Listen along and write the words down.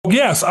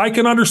yes, I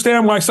can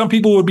understand why some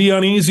people would be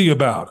uneasy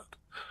about it.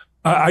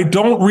 I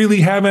don't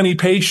really have any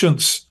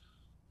patience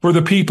for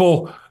the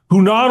people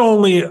who not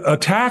only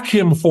attack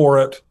him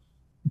for it,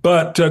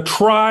 but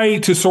try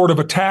to sort of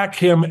attack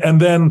him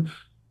and then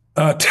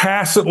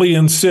tacitly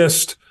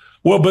insist,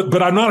 well,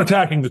 but I'm not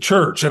attacking the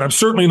church, and I'm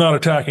certainly not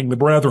attacking the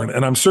brethren,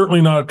 and I'm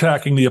certainly not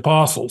attacking the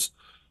apostles,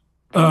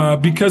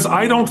 because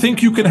I don't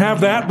think you can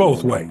have that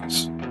both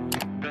ways.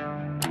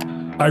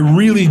 I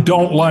really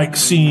don't like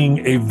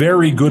seeing a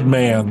very good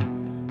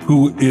man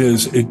who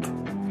is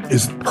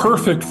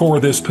perfect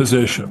for this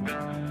position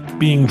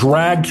being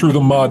dragged through the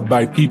mud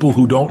by people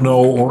who don't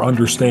know or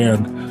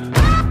understand.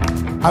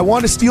 I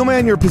want to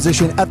steelman your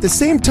position. At the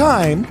same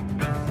time,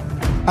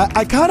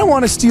 I kind of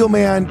want to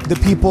steelman the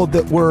people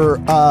that were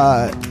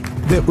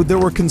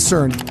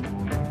concerned.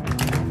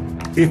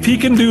 If he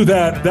can do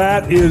that,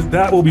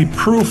 that will be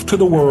proof to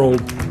the world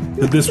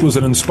that this was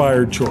an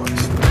inspired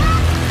choice.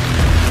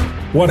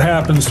 What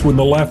happens when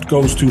the left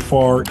goes too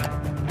far?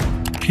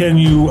 Can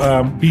you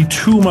be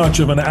too much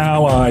of an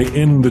ally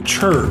in the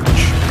church?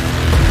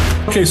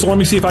 Okay, so let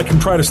me see if I can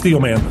try to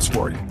steelman this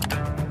for you.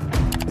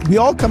 We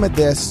all come at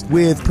this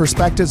with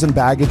perspectives and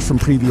baggage from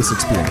previous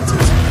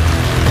experiences.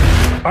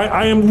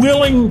 I am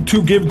willing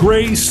to give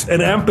grace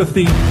and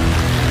empathy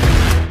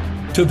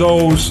to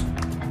those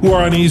who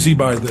are uneasy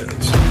by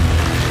this.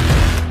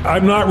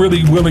 I'm not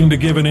really willing to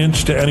give an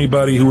inch to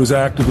anybody who is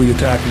actively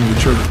attacking the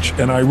church.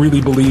 And I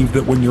really believe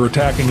that when you're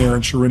attacking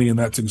Aaron Sherininan,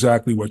 that's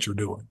exactly what you're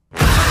doing.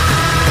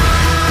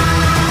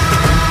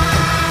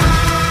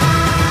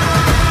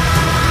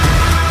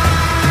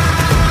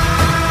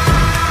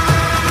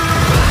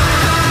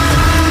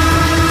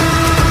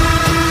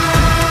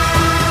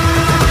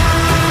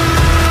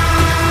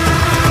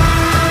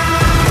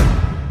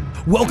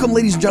 Welcome,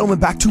 ladies and gentlemen,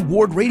 back to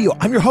Ward Radio.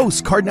 I'm your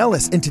host,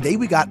 Cardinellis, and today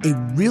we got a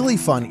really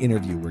fun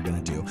interview we're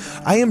going to do.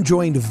 I am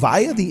joined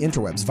via the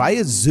interwebs,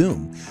 via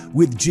Zoom,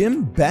 with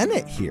Jim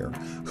Bennett here,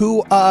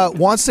 who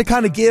wants to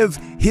kind of give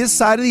his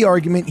side of the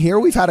argument here.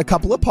 We've had a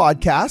couple of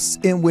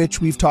podcasts in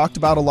which we've talked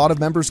about a lot of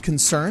members'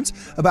 concerns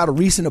about a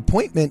recent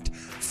appointment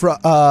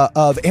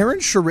of Aaron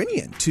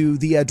Sherininan to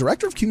the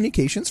Director of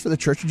Communications for the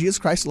Church of Jesus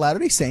Christ of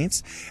Latter-day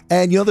Saints.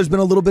 And, there's been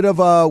a little bit of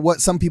what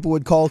some people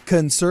would call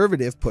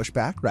conservative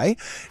pushback, right?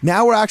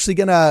 Now we're actually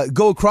going to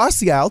go across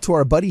the aisle to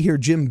our buddy here,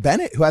 Jim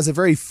Bennett, who has a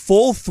very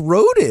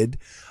full-throated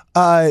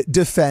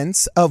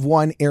defense of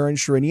one Aaron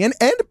Sherininan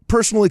and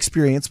personal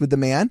experience with the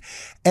man.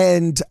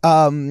 And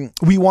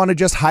we want to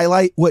just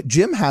highlight what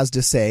Jim has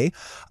to say.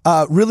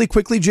 Really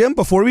quickly, Jim,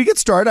 before we get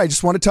started, I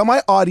just want to tell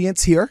my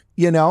audience here,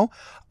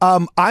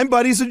 I'm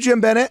buddies with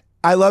Jim Bennett.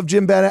 I love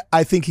Jim Bennett.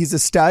 I think he's a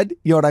stud.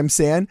 You know what I'm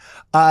saying?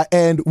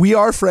 And we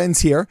are friends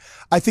here.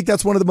 I think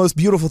that's one of the most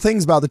beautiful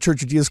things about the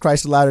Church of Jesus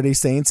Christ of Latter-day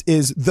Saints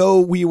is though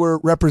we were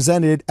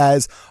represented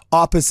as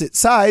opposite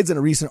sides in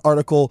a recent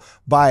article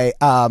by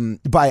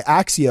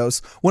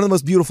Axios, one of the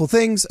most beautiful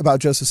things about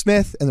Joseph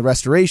Smith and the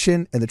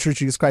Restoration and the Church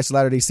of Jesus Christ of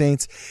Latter-day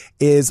Saints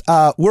is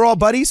we're all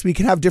buddies. We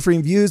can have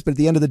differing views, but at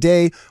the end of the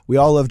day, we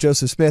all love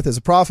Joseph Smith as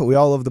a prophet. We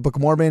all love the Book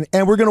of Mormon,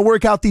 and we're going to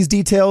work out these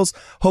details,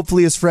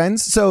 hopefully as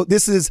friends. So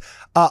this is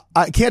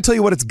I can't tell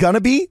you what it's going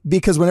to be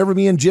because whenever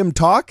me and Jim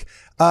talk,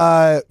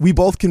 we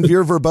both can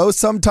veer verbose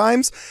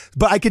sometimes,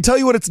 but I can tell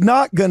you what it's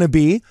not going to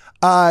be.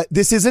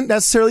 This isn't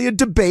necessarily a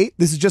debate.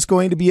 This is just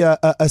going to be a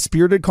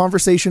spirited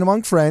conversation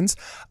among friends.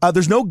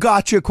 There's no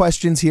gotcha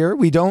questions here.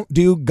 We don't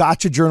do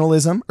gotcha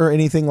journalism or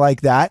anything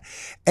like that.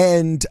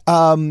 And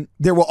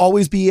there will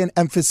always be an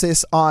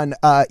emphasis on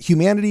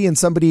humanity and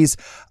somebody's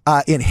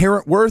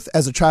inherent worth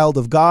as a child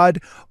of God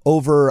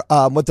over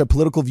what their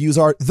political views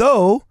are,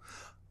 though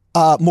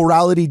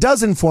morality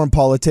does inform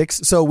politics,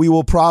 so we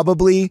will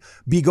probably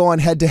be going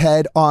head to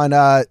head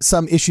on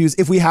some issues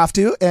if we have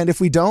to, and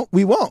if we don't,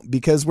 we won't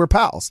because we're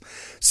pals.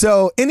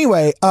 So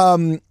anyway,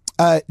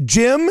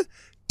 Jim,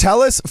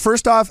 tell us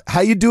first off,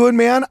 how you doing,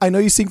 man? I know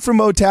you sing from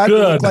Motown. Good.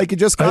 You look like you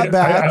just got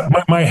back.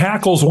 My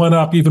hackles went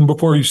up even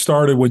before you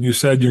started when you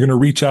said you're going to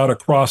reach out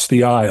across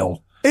the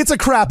aisle. It's a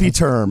crappy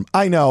term,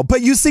 I know,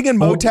 but you sing in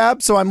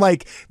Motab, so I'm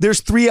like,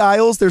 there's 3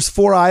 aisles, there's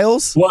 4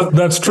 aisles. Well,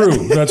 that's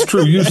true. That's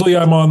true. Usually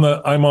I'm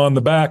on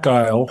the back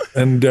aisle,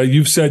 and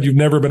you've said you've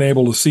never been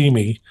able to see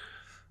me,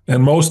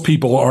 and most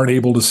people aren't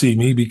able to see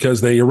me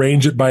because they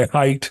arrange it by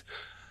height.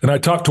 And I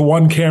talked to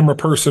one camera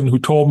person who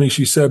told me,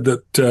 she said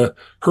that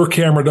her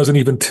camera doesn't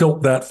even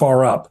tilt that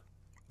far up.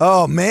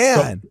 Oh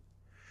man.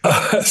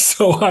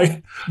 So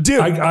I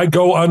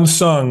go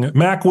unsung.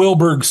 Mac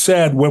Wilberg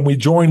said when we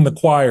joined the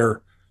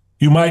choir,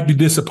 you might be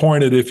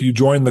disappointed if you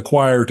join the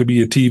choir to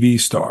be a TV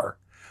star.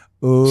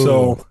 Ooh.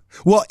 So,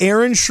 well,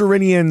 Aaron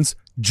Sherinian's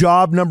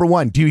job number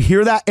one. Do you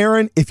hear that,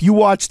 Aaron? If you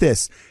watch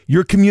this,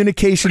 your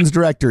communications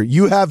director,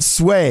 you have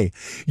sway.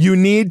 You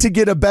need to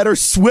get a better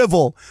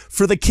swivel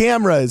for the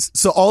cameras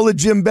so all of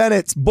Jim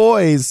Bennett's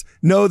boys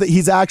know that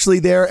he's actually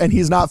there and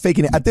he's not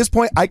faking it. At this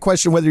point, I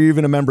question whether you're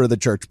even a member of the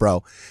church,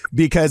 bro,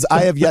 because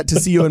I have yet to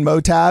see you in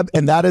Motab,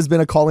 and that has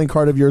been a calling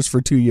card of yours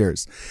for 2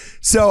 years.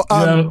 So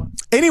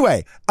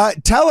anyway,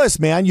 tell us,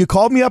 man, you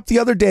called me up the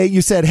other day.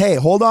 You said, hey,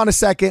 hold on a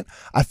second.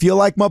 I feel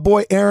like my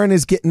boy Aaron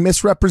is getting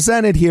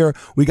misrepresented here.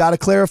 We got to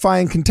clarify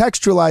and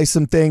contextualize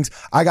some things.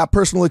 I got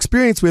personal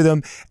experience with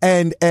him,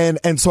 and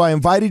so I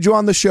invited you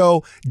on the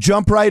show.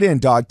 Jump right in,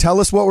 dog. Tell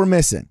us what we're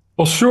missing.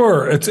 Well,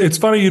 sure. It's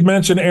funny you'd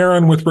mention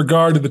Aaron with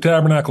regard to the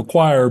Tabernacle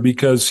Choir,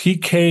 because he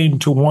came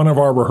to one of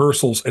our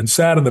rehearsals and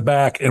sat in the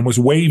back and was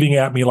waving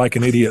at me like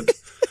an idiot,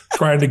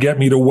 trying to get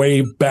me to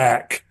wave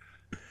back.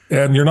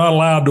 And you're not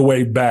allowed to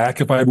wave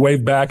back. If I'd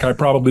waved back, I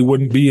probably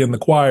wouldn't be in the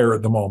choir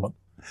at the moment.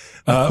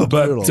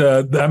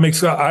 That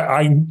makes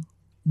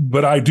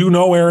but I do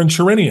know Aaron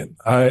Sherininan.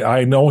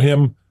 I know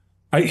him.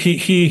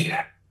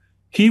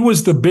 He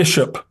was the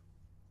bishop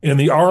in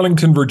the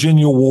Arlington,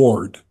 Virginia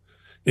ward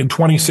in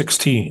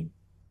 2016.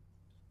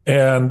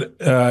 And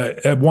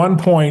at one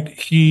point,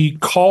 he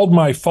called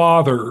my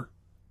father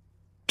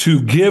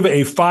to give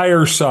a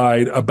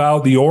fireside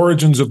about the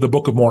origins of the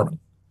Book of Mormon.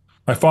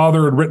 My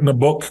father had written a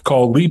book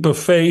called Leap of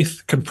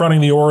Faith,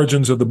 Confronting the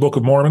Origins of the Book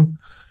of Mormon.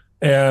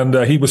 And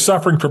he was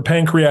suffering from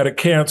pancreatic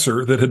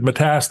cancer that had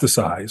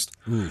metastasized.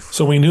 Oof.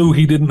 So we knew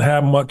he didn't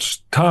have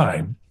much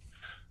time.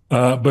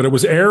 But it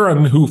was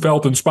Aaron who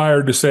felt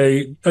inspired to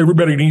say,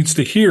 everybody needs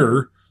to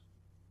hear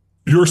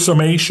your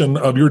summation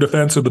of your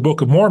defense of the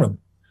Book of Mormon.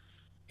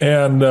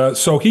 And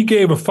so he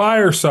gave a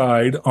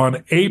fireside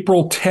on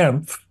April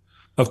 10th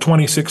of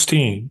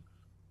 2016,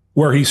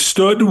 where he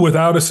stood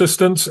without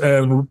assistance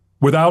and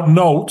without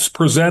notes,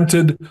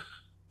 presented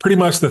pretty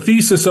much the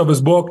thesis of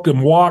his book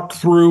and walked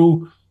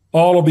through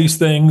all of these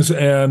things,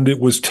 and it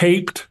was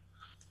taped,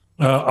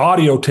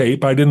 audio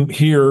tape. I didn't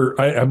hear,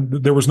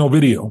 there was no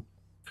video.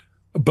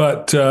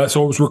 But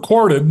so it was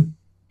recorded,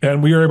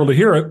 and we were able to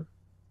hear it.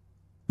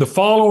 The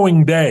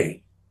following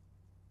day,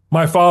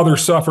 my father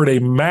suffered a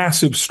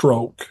massive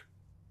stroke,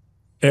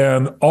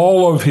 and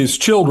all of his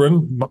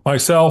children,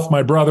 myself,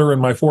 my brother,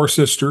 and my 4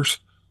 sisters,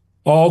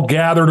 all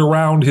gathered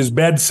around his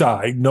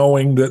bedside,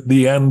 knowing that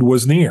the end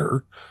was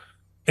near.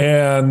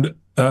 And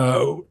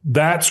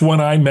that's when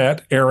I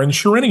met Aaron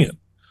Sherininan,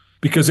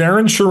 because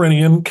Aaron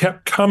Sherininan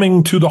kept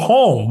coming to the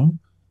home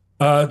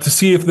to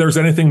see if there's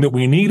anything that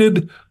we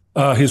needed.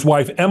 His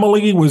wife,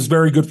 Emily, was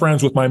very good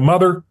friends with my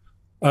mother,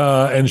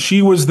 and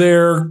she was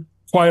there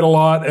quite a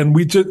lot. And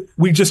we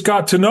just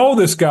got to know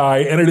this guy,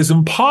 and it is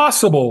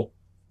impossible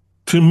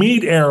to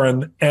meet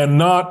Aaron and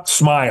not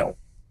smile.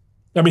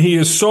 I mean, he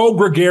is so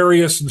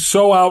gregarious and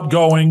so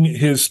outgoing.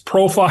 His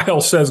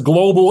profile says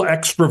global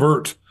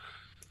extrovert.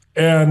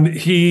 And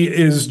he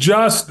is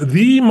just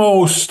the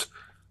most,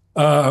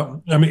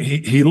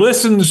 he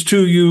listens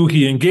to you.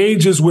 He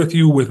engages with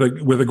you with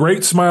a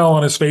great smile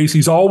on his face.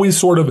 He's always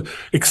sort of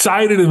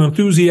excited and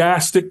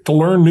enthusiastic to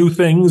learn new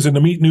things and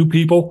to meet new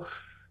people.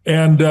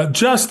 And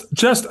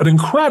just an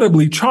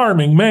incredibly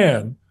charming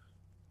man.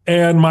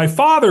 And my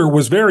father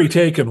was very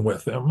taken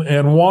with him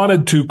and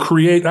wanted to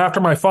create, after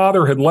my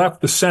father had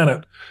left the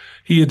Senate,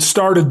 he had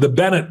started the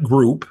Bennett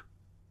Group,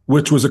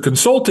 which was a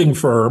consulting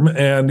firm.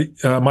 And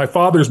my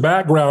father's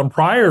background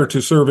prior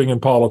to serving in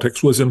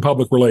politics was in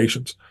public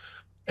relations.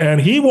 And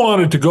he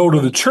wanted to go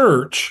to the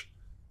church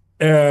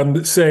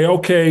and say,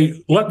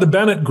 okay, let the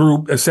Bennett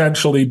Group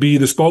essentially be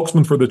the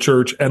spokesman for the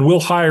church, and we'll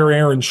hire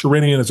Aaron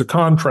Sherininan as a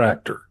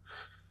contractor.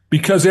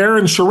 Because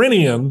Aaron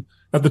Sherininan,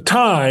 at the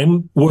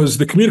time, was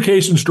the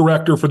communications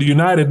director for the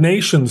United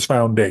Nations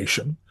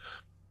Foundation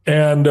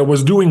and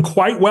was doing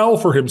quite well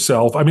for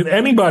himself. I mean,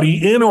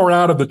 anybody in or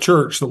out of the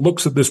church that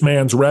looks at this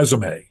man's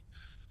resume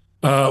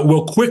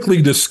will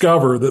quickly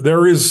discover that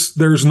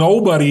there's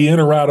nobody in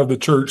or out of the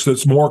church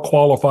that's more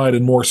qualified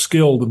and more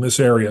skilled in this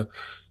area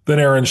than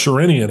Aaron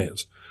Sherininan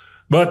is.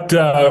 But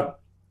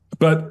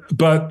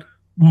what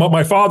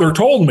my father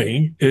told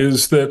me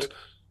is that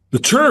the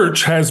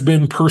church has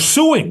been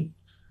pursuing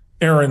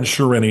Aaron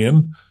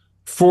Sherininan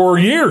for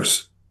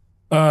years,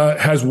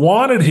 has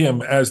wanted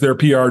him as their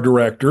PR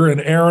director,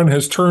 and Aaron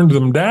has turned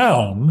them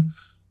down.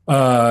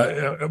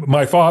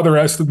 My father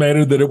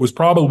estimated that it was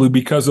probably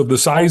because of the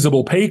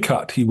sizable pay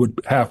cut he would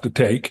have to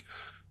take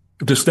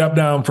to step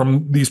down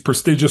from these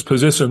prestigious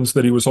positions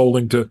that he was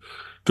holding to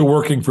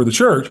working for the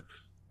church.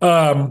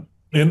 And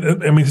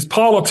his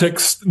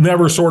politics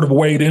never sort of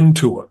weighed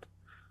into it.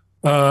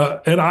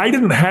 And I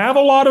didn't have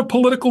a lot of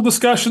political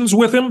discussions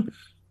with him,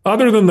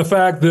 other than the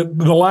fact that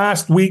the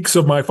last weeks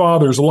of my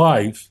father's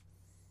life,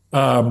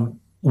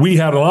 we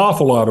had an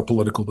awful lot of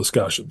political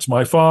discussions.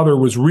 My father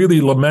was really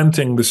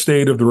lamenting the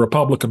state of the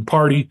Republican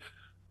Party.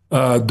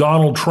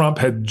 Donald Trump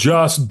had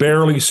just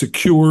barely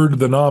secured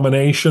the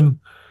nomination,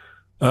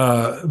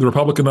 the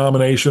Republican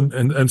nomination.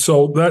 And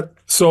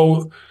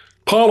so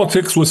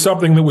politics was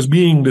something that was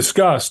being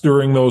discussed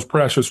during those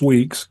precious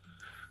weeks.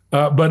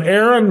 But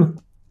Aaron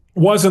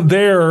wasn't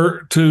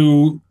there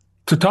to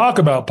talk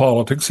about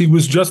politics. He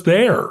was just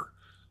there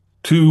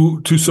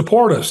to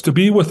support us, to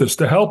be with us,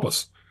 to help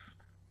us.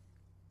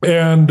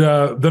 And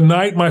the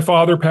night my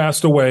father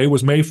passed away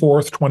was May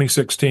 4th,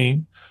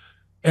 2016.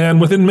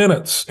 And within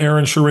minutes,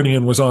 Aaron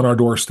Sherininan was on our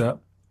doorstep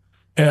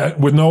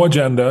with no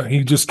agenda.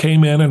 He just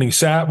came in and he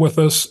sat with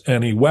us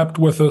and he wept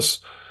with us.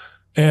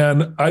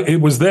 And it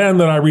was then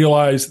that I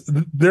realized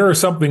there is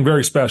something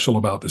very special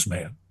about this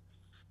man.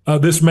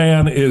 This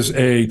man is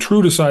a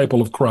true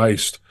disciple of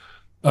Christ,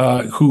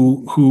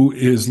 who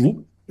is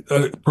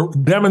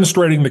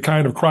demonstrating the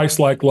kind of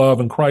Christ-like love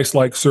and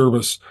Christ-like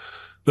service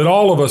that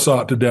all of us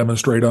ought to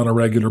demonstrate on a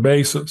regular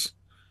basis.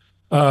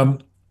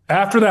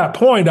 After that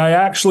point, I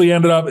actually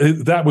ended up,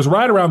 that was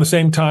right around the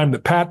same time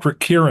that Patrick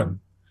Kieran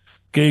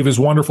gave his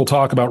wonderful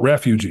talk about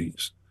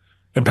refugees.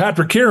 And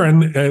Patrick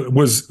Kieran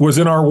was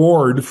in our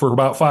ward for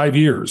about 5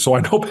 years. So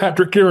I know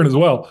Patrick Kieran as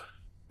well,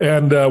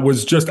 and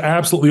was just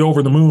absolutely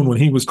over the moon when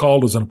he was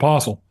called as an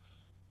apostle.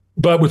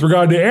 But with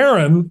regard to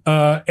Aaron,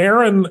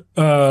 Aaron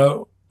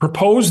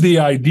proposed the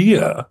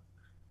idea.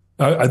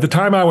 At the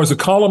time, I was a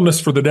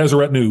columnist for the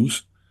Deseret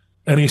News,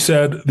 and he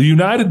said, the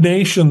United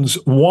Nations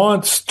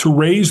wants to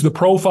raise the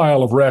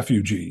profile of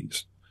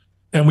refugees,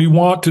 and we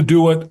want to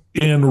do it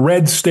in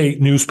red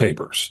state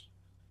newspapers.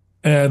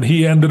 And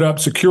he ended up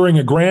securing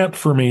a grant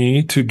for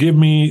me to give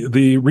me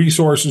the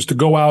resources to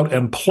go out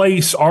and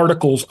place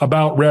articles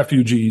about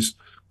refugees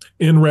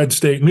in red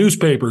state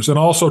newspapers, and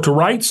also to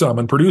write some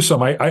and produce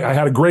some. I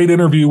had a great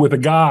interview with a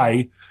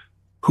guy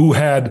who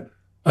had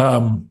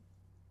been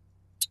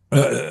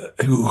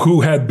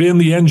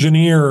the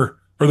engineer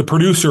or the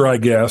producer, I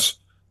guess,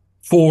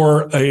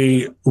 for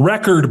a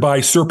record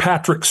by Sir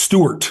Patrick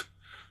Stewart,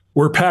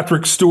 where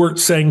Patrick Stewart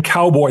sang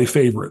cowboy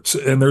favorites.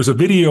 And there's a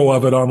video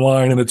of it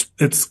online, and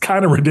it's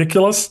kind of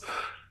ridiculous,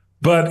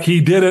 but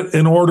he did it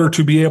in order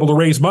to be able to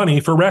raise money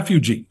for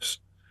refugees.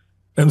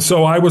 And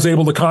so I was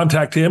able to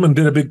contact him and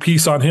did a big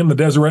piece on him. The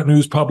Deseret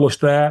News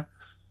published that.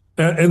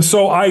 And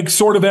so I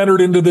sort of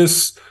entered into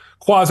this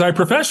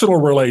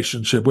quasi-professional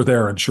relationship with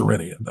Aaron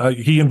Sherininan.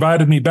 He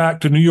invited me back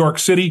to New York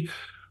City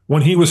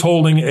when he was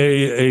holding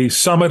a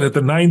summit at the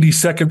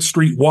 92nd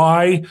Street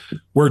Y,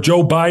 where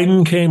Joe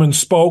Biden came and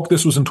spoke.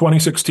 This was in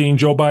 2016.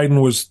 Joe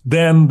Biden was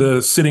then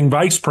the sitting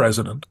vice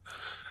president.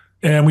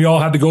 And we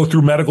all had to go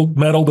through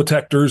metal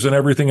detectors and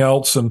everything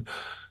else, and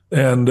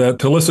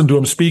to listen to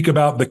him speak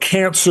about the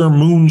cancer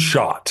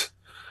moonshot,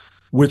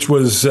 which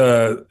was,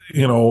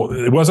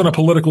 it wasn't a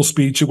political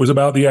speech. It was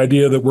about the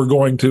idea that we're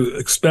going to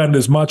expend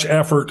as much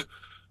effort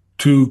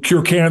to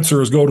cure cancer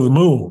as go to the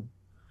moon.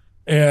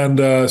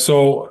 And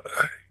so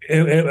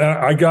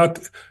I got,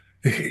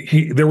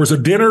 there was a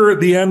dinner at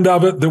the end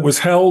of it that was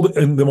held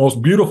in the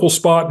most beautiful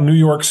spot in New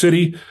York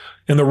City,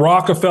 in the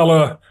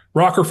Rockefeller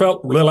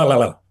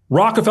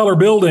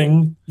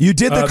Building. You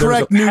did the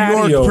correct New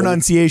York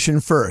pronunciation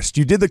first.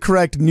 You did the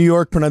correct New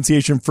York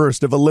pronunciation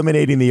first of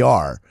eliminating the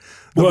R.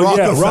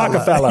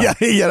 Rockefeller. Yeah,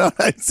 you know what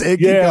I'm saying?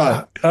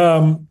 Yeah.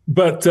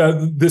 But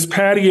this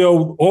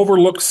patio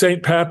overlooks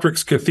St.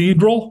 Patrick's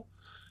Cathedral,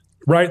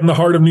 right in the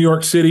heart of New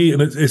York City.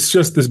 And it's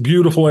just this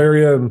beautiful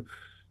area.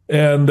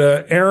 And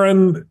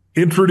Aaron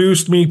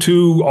introduced me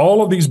to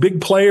all of these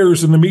big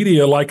players in the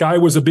media like I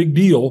was a big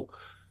deal.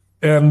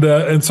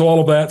 And so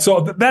all of that. So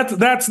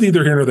that's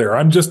neither here nor there.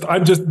 I'm just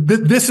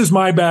this is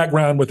my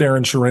background with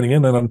Aaron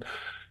Sherininan,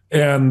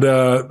 and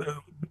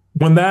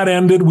when that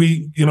ended,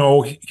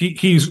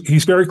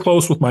 he's very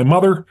close with my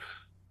mother,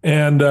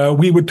 and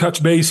we would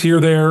touch base here,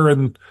 there,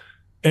 and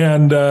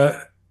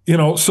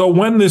so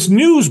when this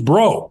news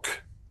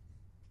broke,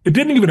 it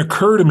didn't even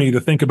occur to me to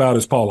think about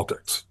his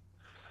politics.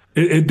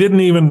 It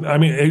didn't even. I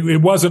mean,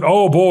 it wasn't,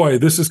 oh boy,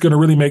 this is going to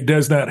really make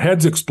DesNat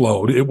heads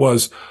explode. It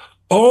was,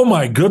 oh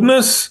my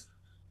goodness.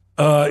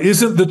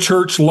 Isn't the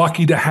church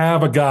lucky to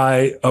have a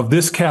guy of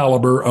this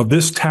caliber, of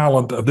this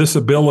talent, of this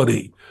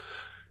ability?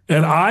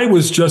 And I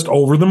was just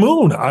over the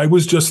moon. I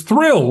was just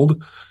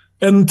thrilled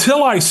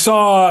until I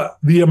saw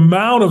the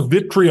amount of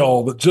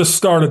vitriol that just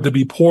started to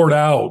be poured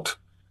out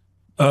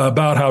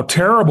about how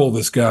terrible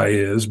this guy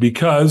is,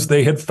 because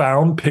they had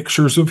found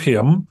pictures of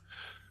him.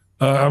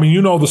 I mean,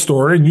 you know the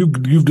story, and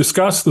you've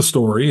discussed the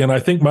story, and I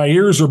think my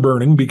ears are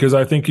burning because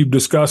I think you've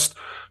discussed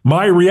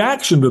my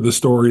reaction to the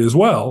story as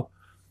well.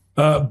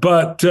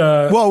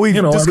 Well, we've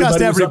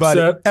discussed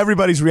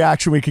everybo's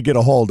reaction we could get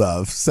a hold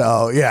of.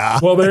 So yeah.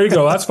 Well, there you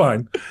go. That's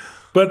fine.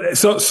 But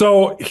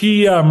so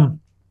he,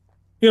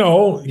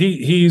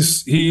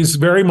 he's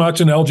very much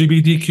an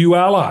LGBTQ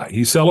ally.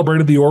 He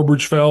celebrated the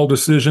Obergefell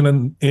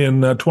decision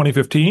in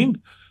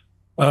 2015,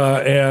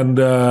 and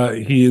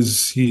he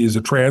is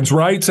a trans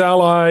rights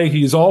ally.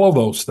 He's all of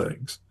those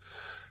things.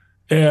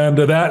 And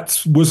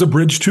that was a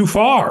bridge too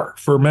far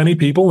for many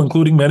people,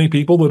 including many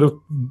people that have,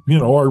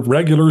 are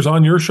regulars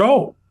on your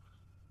show.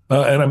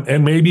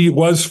 And maybe it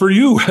was for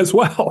you as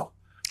well.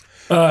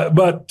 I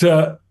look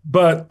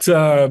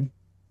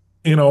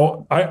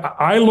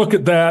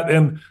at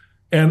that,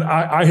 and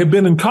I have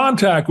been in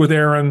contact with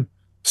Aaron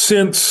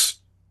since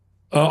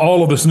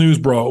all of this news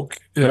broke,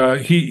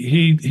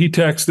 he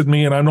texted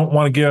me, and I don't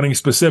want to get any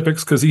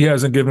specifics because he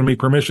hasn't given me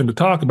permission to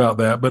talk about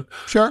that. But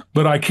sure.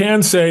 But I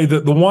can say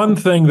that the one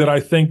thing that I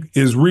think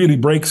is really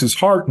breaks his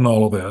heart in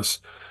all of this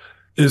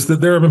is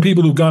that there have been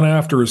people who've gone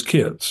after his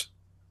kids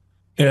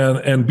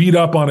and beat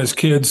up on his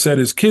kids, said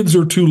his kids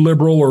are too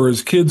liberal or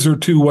his kids are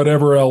too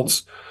whatever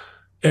else.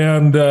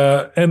 And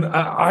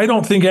I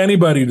don't think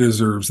anybody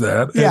deserves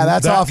that. Yeah, and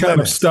that's that off kind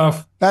limits. of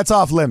stuff. That's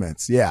off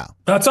limits. Yeah,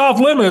 that's off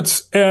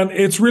limits, and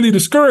it's really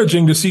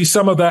discouraging to see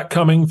some of that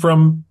coming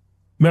from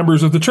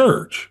members of the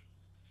church.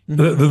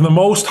 Mm-hmm. The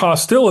most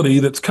hostility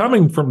that's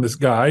coming from this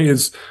guy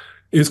is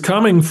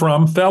coming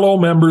from fellow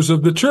members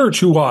of the church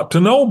who ought to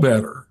know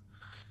better.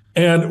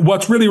 And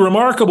what's really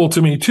remarkable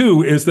to me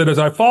too is that as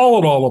I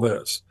followed all of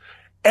this,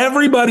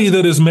 everybody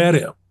that has met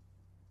him.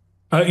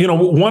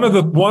 One of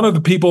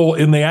the people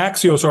in the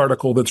Axios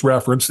article that's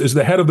referenced is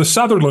the head of the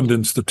Sutherland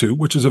Institute,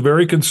 which is a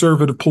very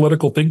conservative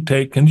political think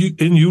tank in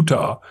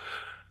Utah.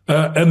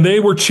 And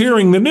they were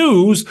cheering the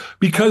news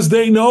because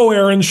they know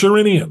Aaron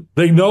Sherininan.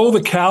 They know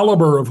the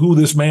caliber of who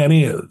this man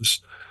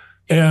is.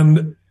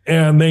 And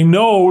they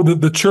know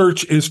that the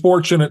church is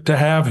fortunate to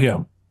have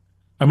him.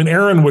 I mean,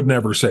 Aaron would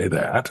never say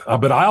that,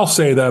 but I'll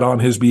say that on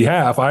his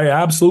behalf. I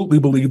absolutely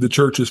believe the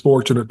church is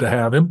fortunate to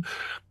have him.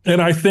 And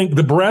I think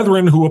the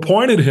brethren who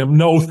appointed him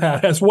know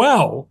that as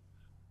well.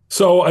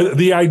 So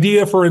the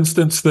idea, for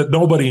instance, that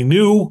nobody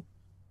knew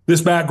this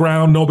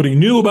background, nobody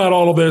knew about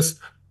all of this,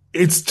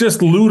 it's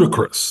just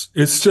ludicrous.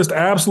 It's just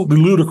absolutely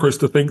ludicrous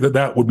to think that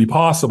that would be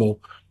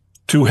possible,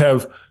 to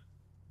have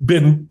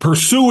been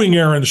pursuing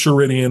Aaron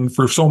Sherininan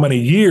for so many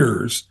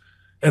years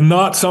and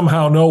not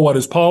somehow know what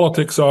his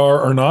politics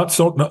are or not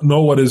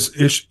know what his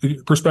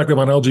perspective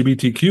on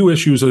LGBTQ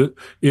issues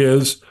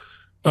is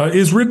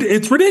it's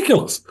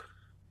ridiculous.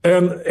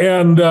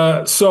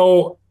 And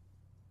so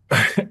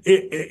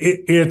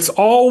it's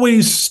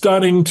always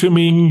stunning to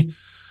me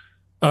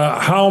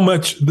how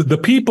much the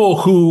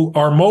people who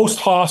are most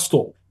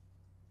hostile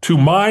to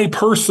my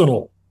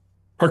personal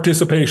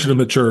participation in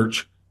the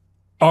church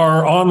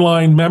are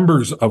online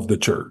members of the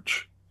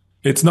church.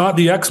 It's not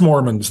the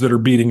ex-Mormons that are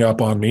beating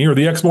up on me or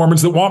the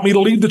ex-Mormons that want me to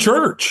leave the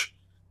church.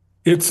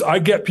 I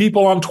get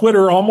people on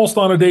Twitter almost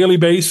on a daily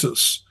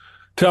basis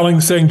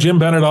saying Jim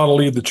Bennett ought to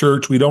leave the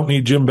church. We don't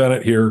need Jim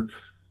Bennett here.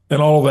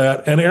 And all of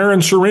that. And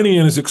Aaron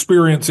Sherininan is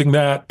experiencing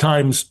that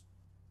times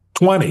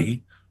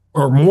 20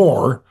 or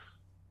more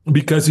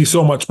because he's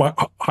so much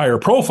higher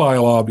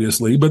profile,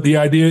 obviously. But the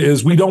idea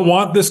is we don't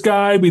want this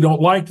guy. We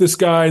don't like this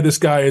guy. This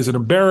guy is an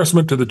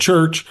embarrassment to the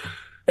church.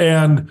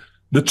 And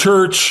the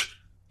church,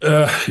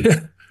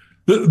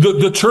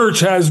 the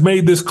church has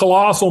made this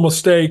colossal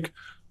mistake.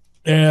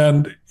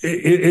 And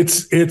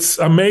it's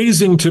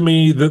amazing to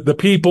me that the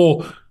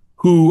people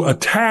who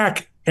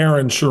attack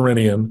Aaron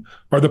Sherininan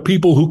are the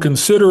people who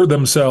consider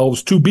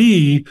themselves to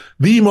be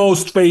the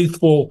most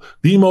faithful,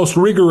 the most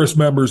rigorous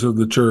members of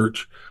the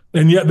church.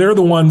 And yet they're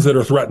the ones that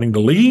are threatening to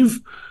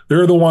leave.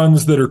 They're the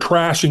ones that are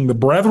trashing the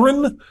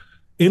brethren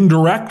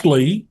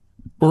indirectly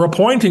for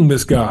appointing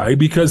this guy,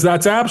 because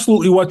that's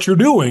absolutely what you're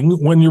doing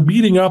when you're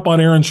beating up on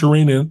Aaron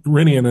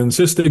Sherininan and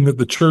insisting that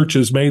the church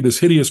has made this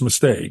hideous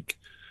mistake.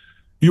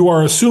 You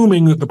are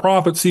assuming that the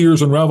prophets,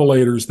 seers, and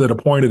revelators that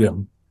appointed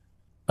him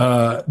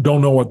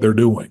don't know what they're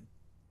doing.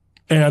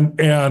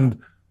 And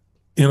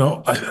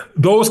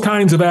those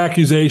kinds of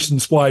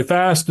accusations fly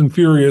fast and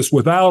furious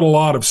without a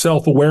lot of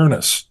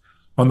self-awareness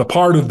on the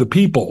part of the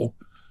people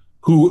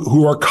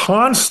who are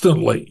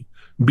constantly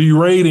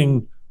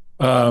berating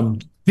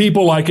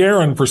people like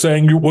Aaron for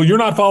saying, well, you're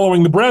not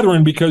following the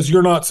brethren because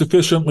you're not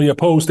sufficiently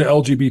opposed to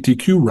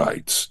LGBTQ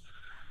rights.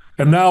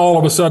 And now all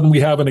of a sudden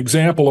we have an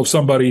example of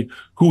somebody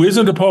who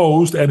isn't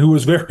opposed and who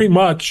is very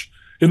much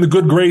in the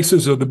good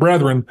graces of the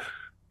brethren,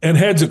 and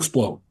heads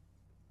explode.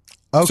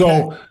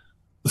 Okay.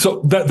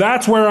 So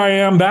that's where I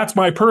am. That's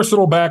my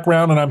personal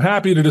background, and I'm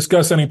happy to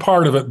discuss any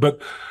part of it.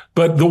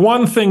 But the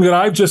one thing that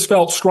I've just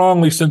felt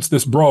strongly since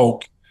this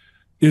broke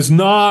is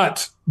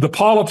not the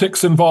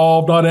politics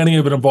involved, not any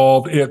of it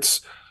involved.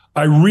 It's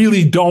I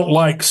really don't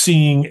like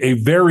seeing a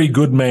very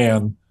good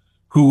man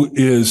who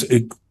is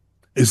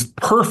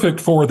perfect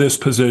for this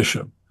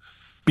position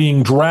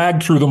being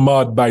dragged through the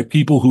mud by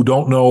people who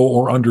don't know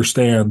or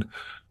understand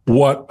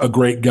what a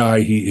great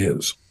guy he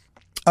is.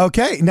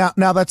 Okay, now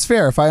that's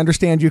fair. If I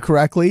understand you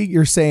correctly,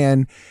 you're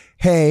saying,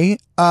 hey,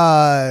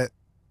 I've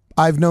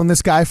known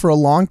this guy for a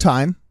long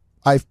time.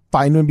 I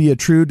find him to be a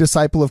true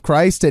disciple of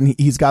Christ, and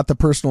he's got the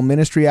personal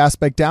ministry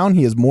aspect down.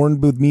 He has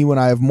mourned with me when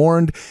I have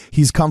mourned.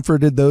 He's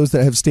comforted those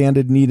that have stand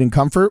in need and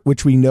comfort,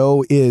 which we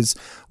know is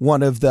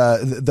one of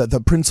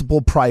the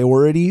principal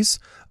priorities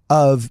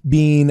of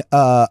being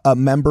a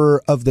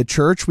member of the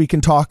church. We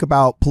can talk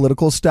about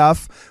political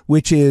stuff,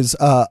 which is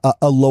a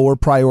lower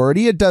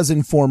priority. It does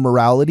inform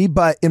morality,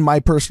 but in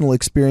my personal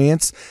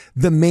experience,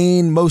 the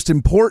main, most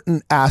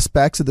important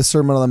aspects of the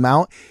Sermon on the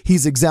Mount,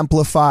 he's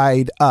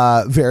exemplified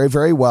very,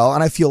 very well.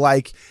 And I feel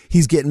like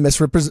he's getting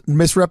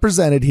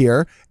misrepresented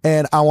here.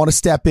 And I want to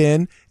step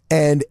in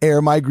and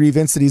air my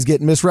grievance that he's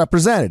getting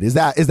misrepresented. Is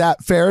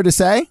that fair to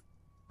say?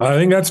 I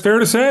think that's fair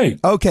to say.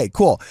 Okay,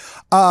 cool.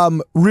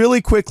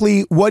 Really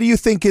quickly, what do you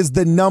think is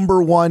the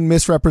number one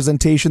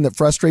misrepresentation that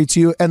frustrates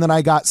you? And then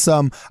I got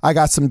some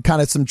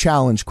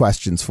challenge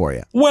questions for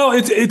you. Well,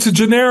 it's a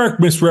generic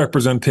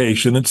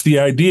misrepresentation. It's the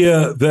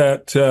idea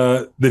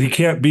that he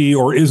can't be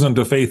or isn't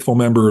a faithful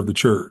member of the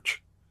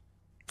church.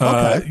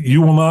 Okay.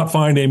 You will not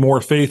find a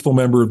more faithful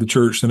member of the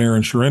church than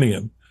Aaron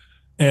Sherininan.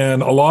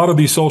 And a lot of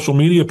these social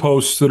media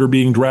posts that are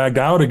being dragged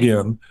out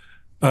again,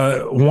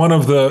 one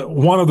of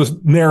the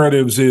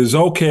narratives is,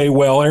 okay,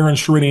 well, Aaron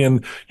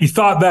Sherininan, he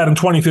thought that in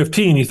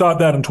 2015, he thought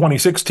that in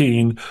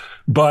 2016,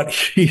 but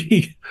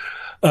he's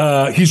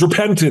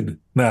repented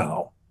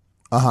now.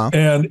 Uh-huh.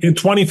 And in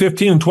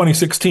 2015 and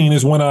 2016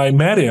 is when I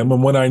met him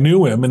and when I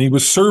knew him, and he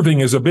was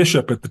serving as a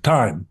bishop at the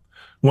time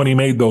when he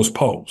made those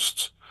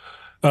posts,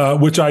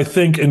 which I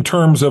think in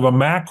terms of a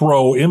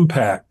macro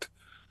impact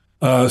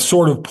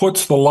sort of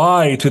puts the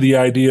lie to the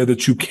idea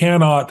that you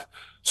cannot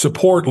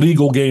support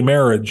legal gay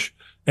marriage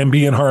and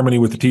be in harmony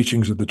with the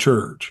teachings of the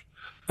church.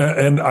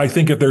 And I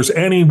think if there's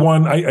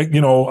anyone,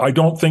 I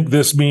don't think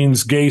this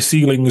means gay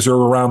ceilings are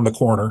around the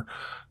corner.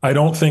 I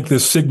don't think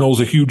this signals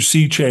a huge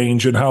sea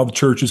change in how the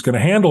church is going to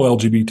handle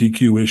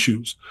LGBTQ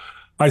issues.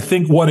 I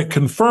think what it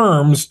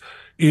confirms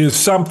is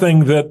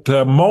something that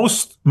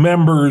most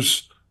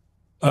members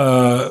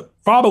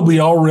probably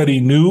already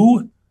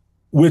knew,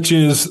 which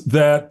is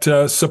that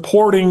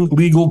supporting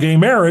legal gay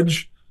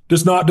marriage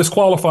does not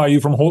disqualify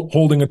you from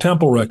holding a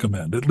temple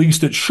recommend. At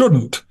least it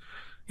shouldn't.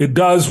 It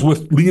does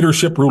with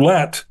leadership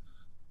roulette.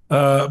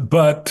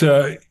 But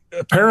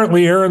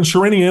apparently Aaron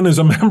Sherininan is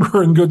a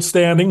member in good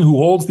standing who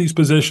holds these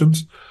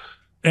positions.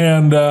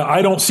 And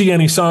I don't see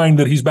any sign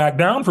that he's backed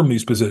down from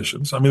these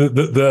positions. I mean,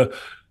 the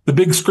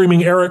big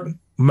screaming Eric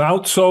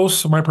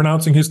Moutsos, am I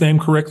pronouncing his name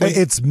correctly?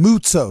 It's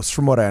Moutsos,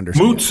 from what I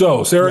understand.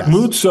 Eric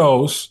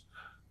Moutsos.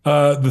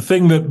 The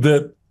thing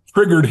that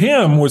triggered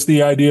him was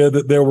the idea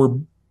that there were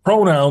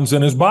pronouns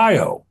in his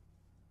bio,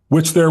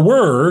 which there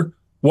were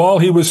while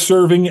he was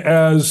serving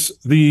as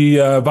the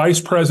vice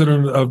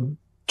president of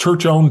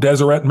church-owned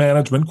Deseret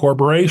Management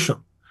Corporation.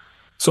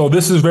 So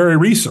this is very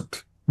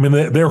recent. I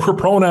mean, there were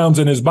pronouns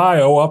in his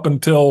bio up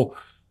until,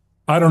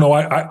 I don't know,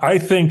 I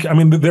think, I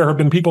mean, there have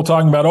been people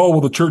talking about, oh,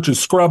 well, the church has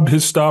scrubbed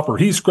his stuff or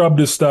he scrubbed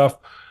his stuff.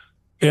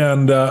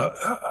 And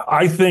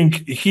I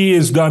think he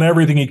has done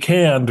everything he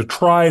can to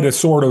try to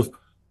sort of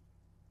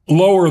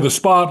lower the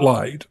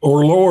spotlight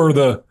or lower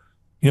the,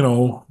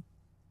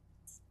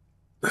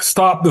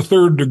 stop the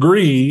third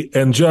degree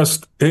and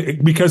just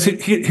because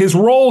his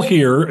role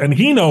here, and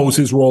he knows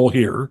his role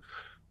here,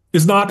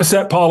 is not to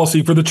set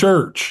policy for the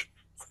church,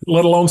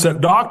 let alone set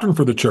doctrine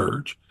for the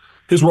church.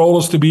 His role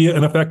is to be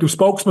an effective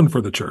spokesman for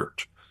the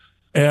church.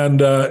 And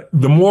the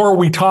more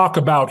we talk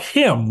about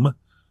him,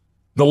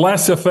 the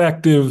less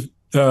effective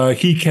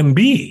he can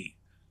be,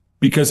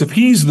 because if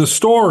he's the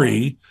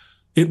story,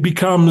 it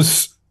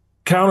becomes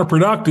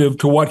counterproductive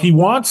to what he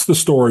wants the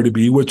story to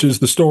be, which is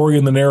the story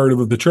and the narrative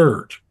of the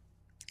church.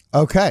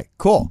 Okay,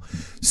 cool.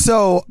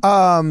 So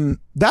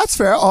that's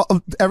fair.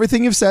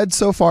 Everything you've said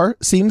so far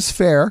seems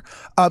fair.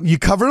 You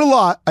covered a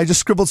lot. I just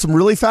scribbled some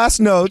really fast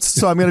notes,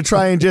 so I'm going to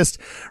try and just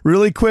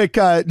really quick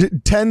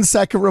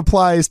 10-second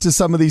replies to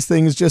some of these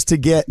things just to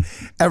get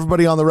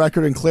everybody on the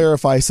record and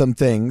clarify some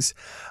things.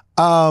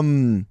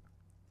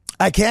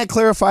 I can't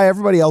clarify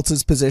everybody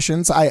else's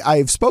positions.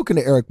 I've spoken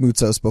to Eric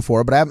Moutsos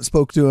before, but I haven't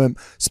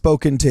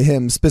spoken to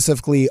him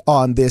specifically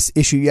on this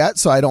issue yet,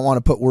 so I don't want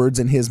to put words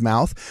in his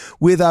mouth.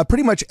 With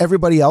pretty much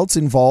everybody else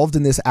involved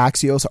in this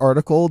Axios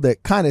article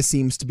that kind of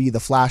seems to be the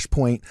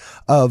flashpoint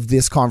of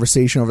this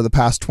conversation over the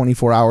past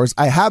 24 hours,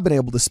 I have been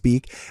able to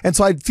speak, and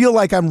so I feel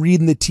like I'm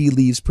reading the tea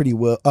leaves pretty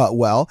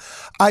well.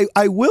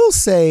 I will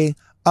say,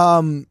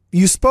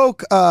 you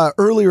spoke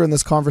earlier in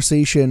this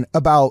conversation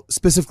about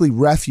specifically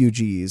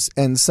refugees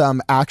and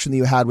some action that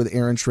you had with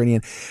Aaron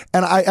Sherininan.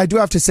 And I do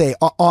have to say,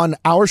 on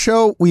our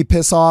show, we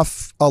piss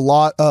off a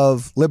lot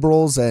of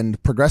liberals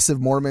and progressive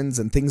Mormons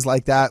and things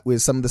like that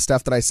with some of the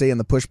stuff that I say and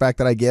the pushback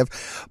that I give.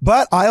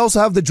 But I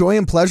also have the joy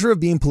and pleasure of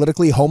being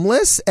politically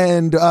homeless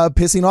and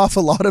pissing off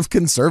a lot of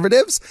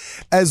conservatives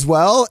as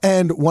well.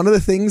 And one of the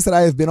things that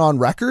I have been on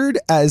record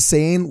as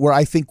saying where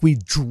I think we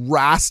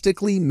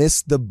drastically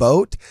missed the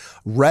boat,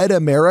 Red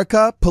America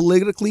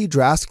politically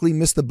drastically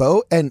missed the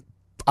boat. And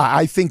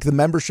I think the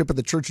membership of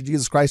the Church of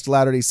Jesus Christ of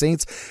Latter-day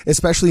Saints,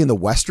 especially in the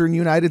Western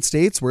United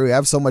States where we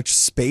have so much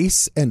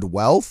space and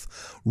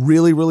wealth,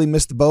 really, really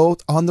missed the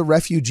boat on the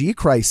refugee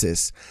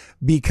crisis,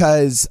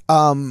 because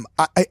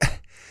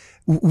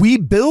we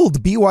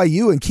build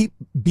BYU and keep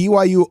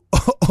BYU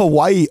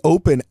Hawaii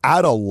open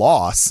at a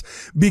loss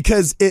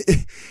because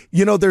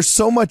there's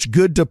so much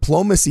good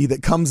diplomacy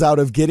that comes out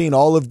of getting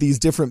all of these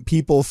different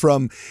people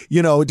from,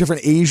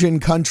 different Asian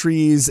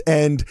countries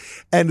and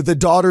the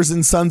daughters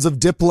and sons of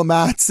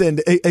diplomats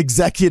and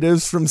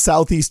executives from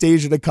Southeast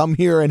Asia to come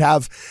here and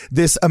have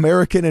this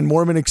American and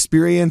Mormon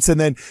experience and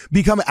then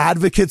become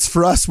advocates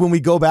for us when we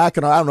go back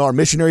and, I don't know, our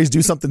missionaries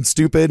do something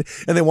stupid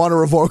and they want to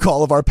revoke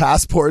all of our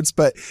passports.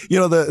 But,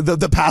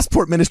 the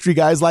passport ministry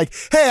guy's like,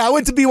 hey, I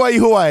went to BYU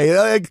Hawaii.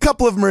 A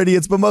couple of them are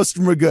idiots, but most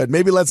of them are good.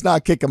 Maybe let's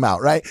not kick them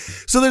out, right?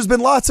 So there's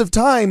been lots of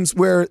times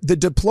where the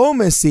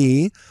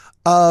diplomacy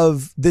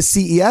of the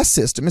CES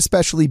system,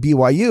 especially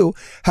BYU,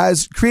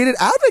 has created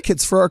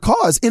advocates for our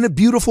cause in a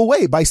beautiful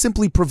way by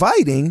simply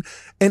providing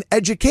an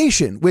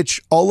education, which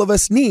all of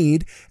us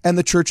need, and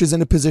the church is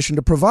in a position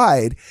to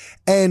provide.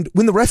 And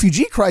when the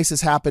refugee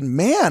crisis happened,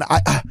 man,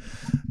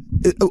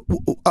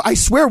 I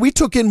swear we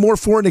took in more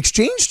foreign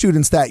exchange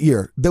students that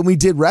year than we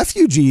did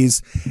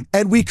refugees.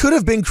 And we could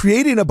have been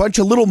creating a bunch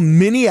of little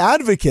mini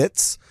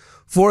advocates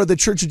for the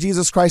Church of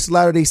Jesus Christ of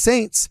Latter-day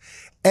Saints.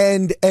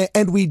 And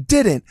we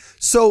didn't.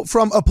 So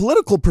from a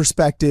political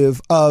perspective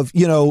of,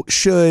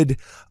 should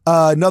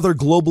another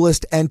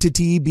globalist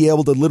entity be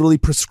able to literally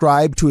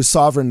prescribe to a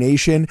sovereign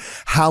nation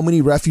how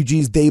many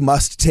refugees they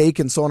must take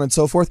and so on and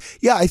so forth?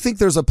 Yeah, I think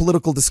there's a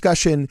political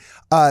discussion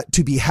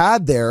to be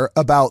had there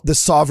about the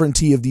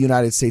sovereignty of the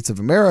United States of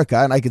America.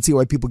 And I can see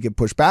why people get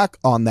pushed back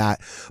on that.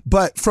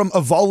 But from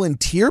a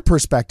volunteer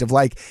perspective,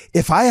 like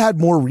if I had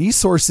more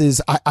resources,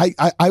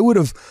 I would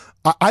have.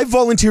 I've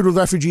volunteered with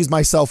refugees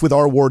myself with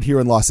our ward here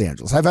in Los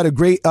Angeles. I've had a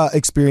great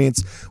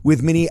experience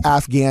with many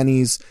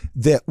Afghanis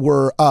that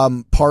were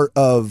part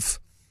of,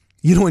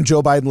 when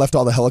Joe Biden left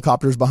all the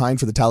helicopters behind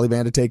for the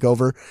Taliban to take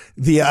over,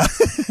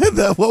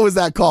 what was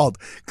that called?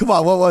 Come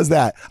on, what was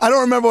that? I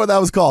don't remember what that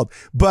was called.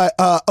 But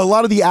a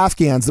lot of the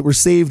Afghans that were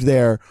saved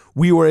there,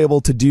 we were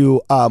able to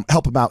do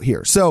help them out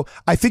here. So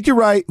I think you're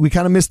right. We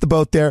kind of missed the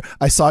boat there.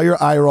 I saw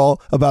your eye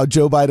roll about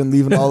Joe Biden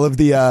leaving all of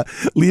the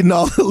leaving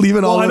all.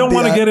 Well, I don't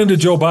want to get into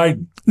Joe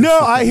Biden. No,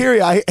 I hear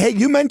you. Hey,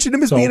 you mentioned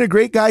him as being a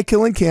great guy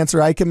killing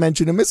cancer. I can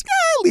mention him as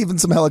leaving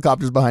some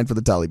helicopters behind for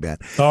the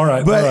Taliban. All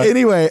right. But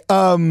anyway,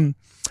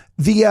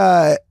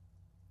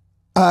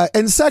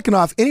 and second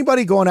off,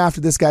 anybody going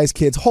after this guy's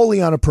kids, wholly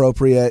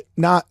inappropriate,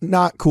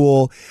 not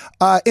cool.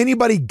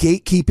 Anybody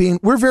gatekeeping,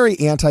 we're very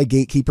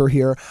anti-gatekeeper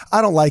here.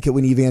 I don't like it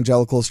when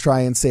evangelicals try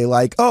and say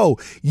like, oh,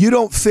 you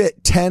don't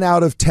fit 10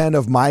 out of 10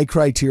 of my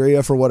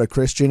criteria for what a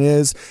Christian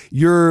is.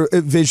 Your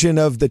vision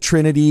of the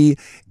Trinity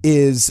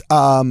is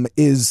 9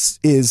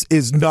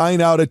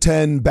 out of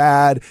 10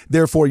 bad.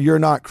 Therefore, you're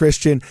not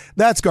Christian.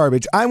 That's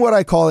garbage. I'm what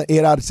I call an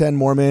 8 out of 10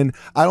 Mormon.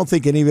 I don't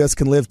think any of us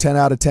can live 10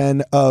 out of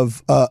 10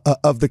 of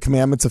the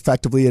commandments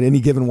effectively at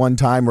any given one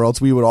time, or else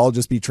we would all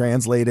just be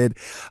translated.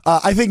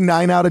 I think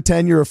 9 out of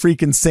 10, you're a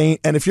freaking saint.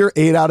 And if you're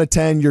 8 out of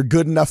 10, you're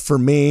good enough for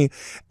me.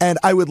 And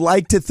I would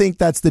like to think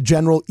that's the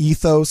general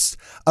ethos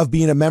of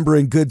being a member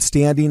in good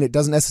standing. It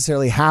doesn't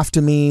necessarily have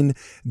to mean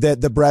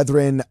that the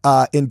brethren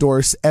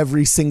endorse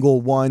every single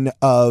one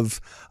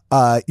of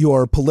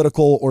your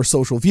political or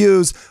social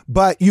views,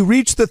 but you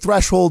reach the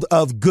threshold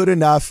of good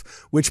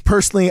enough, which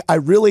personally, I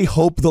really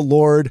hope the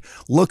Lord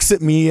looks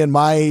at me and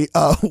my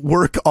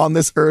work on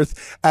this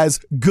earth as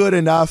good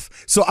enough.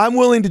 So I'm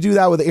willing to do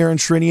that with Aaron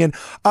Sherininan.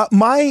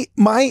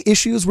 My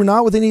issues were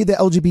not with any of the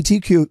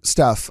LGBTQ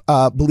stuff,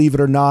 believe it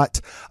or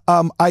not.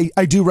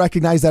 I do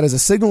recognize that as a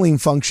signaling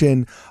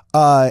function.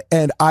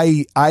 And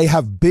I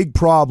have big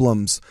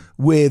problems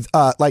with,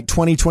 like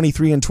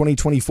 2023 and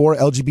 2024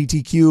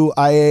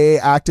 LGBTQIA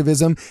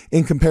activism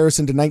in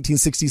comparison to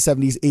 1960s,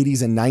 70s,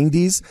 80s, and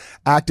 90s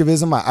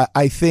activism.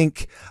 I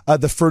think,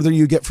 the further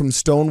you get from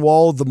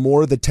Stonewall, the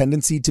more the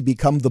tendency to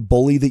become the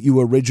bully that you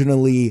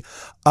originally,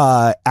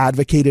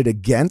 advocated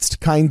against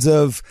kinds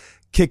of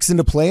kicks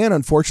into play. And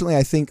unfortunately,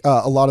 I think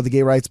a lot of the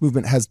gay rights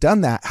movement has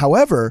done that.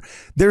 However,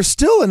 there's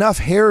still enough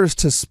hairs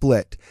to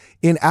split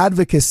in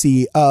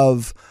advocacy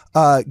of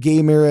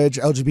gay marriage,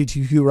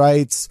 LGBTQ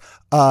rights,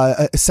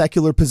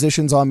 secular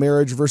positions on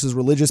marriage versus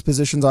religious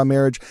positions on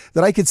marriage,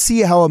 that I could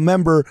see how a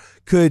member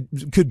could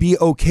be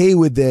okay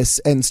with this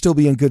and still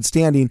be in good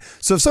standing.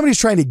 So if somebody's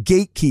trying to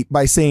gatekeep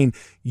by saying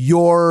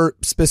your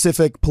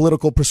specific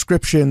political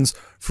prescriptions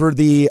for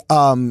the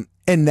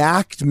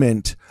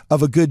enactment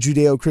of a good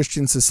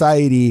Judeo-Christian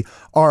society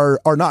are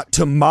not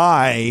to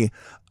my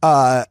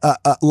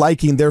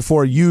liking,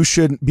 therefore you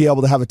shouldn't be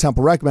able to have a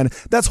temple recommended,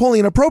 that's wholly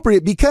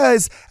inappropriate,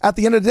 because at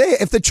the end of the day,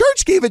 if the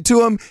church gave it to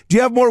them, do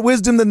you have more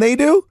wisdom than they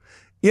do?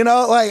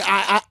 Like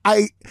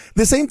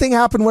the same thing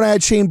happened when I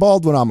had Shane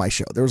Baldwin on my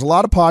show. There was a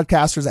lot of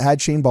podcasters that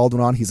had Shane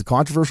Baldwin on. He's a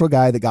controversial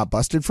guy that got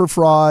busted for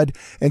fraud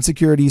and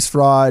securities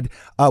fraud,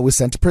 was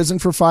sent to prison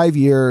for 5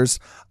 years.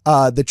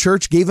 The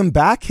church gave him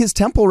back his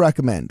temple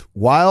recommend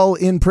while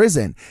in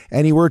prison,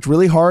 and he worked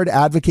really hard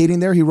advocating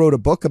there. He wrote a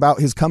book about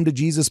his come to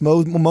Jesus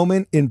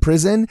moment in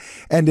prison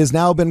and has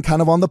now been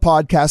kind of on the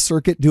podcast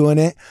circuit doing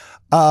it.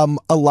 A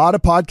lot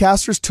of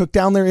podcasters took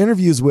down their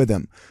interviews with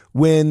him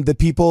when the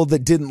people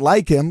that didn't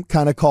like him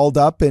kind of called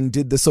up and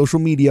did the social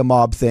media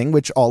mob thing,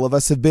 which all of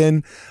us have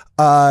been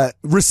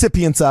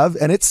recipients of,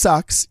 and it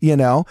sucks,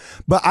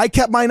 but I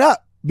kept mine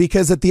up,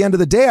 because at the end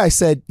of the day, I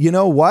said, you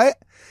know what?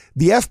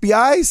 The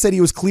FBI said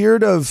he was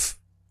cleared of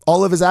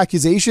all of his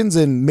accusations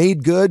and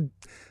made good,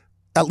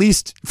 at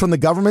least from the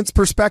government's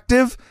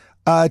perspective.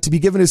 to be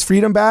given his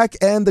freedom back.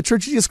 And the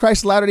Church of Jesus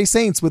Christ of Latter-day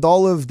Saints, with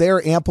all of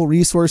their ample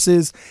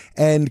resources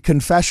and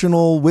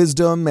confessional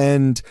wisdom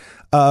and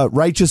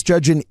righteous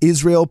judge in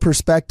Israel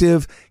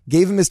perspective,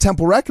 gave him his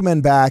temple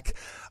recommend back.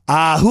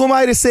 Who am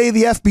I to say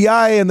the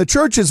FBI and the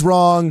church is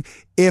wrong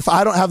if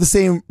I don't have the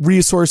same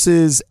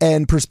resources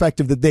and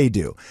perspective that they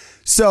do?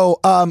 So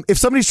if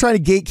somebody's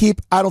trying to gatekeep,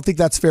 I don't think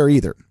that's fair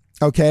either.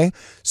 Okay.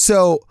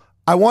 So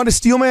I want to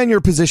steelman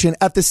your position.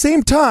 At the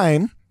same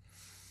time,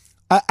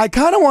 I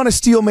kind of want to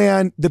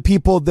steelman the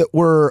people that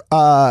were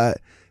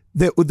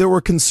that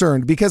were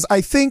concerned, because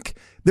I think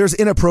there's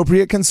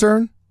inappropriate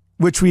concern,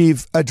 which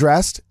we've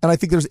addressed, and I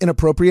think there's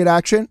inappropriate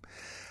action.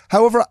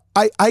 However,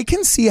 I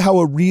can see how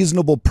a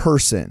reasonable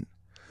person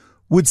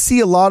would see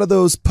a lot of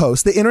those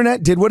posts. The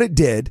internet did what it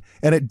did,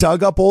 and it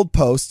dug up old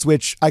posts,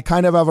 which I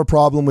kind of have a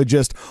problem with.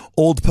 Just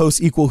old posts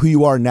equal who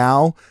you are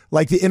now.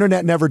 Like, the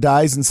internet never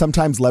dies, and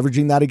sometimes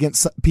leveraging that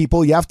against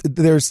people, you have to,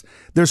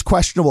 there's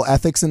questionable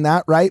ethics in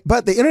that, right?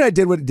 But the internet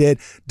did what it did,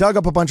 dug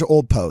up a bunch of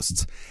old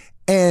posts.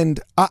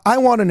 And I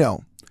want to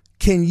know,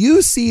 can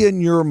you see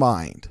in your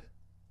mind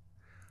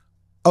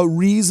a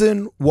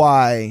reason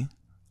why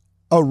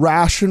a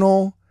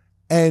rational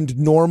and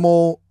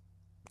normal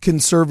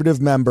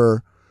conservative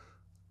member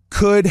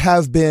could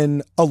have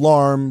been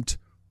alarmed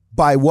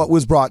by what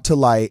was brought to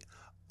light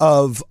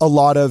of a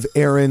lot of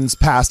Aaron's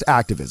past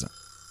activism?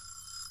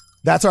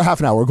 That's our half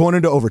an hour. We're going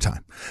into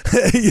overtime.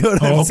 You know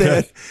what I'm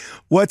saying?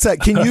 What's that?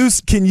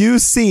 Can you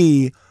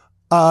see,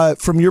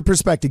 from your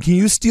perspective, can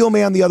you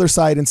steelman the other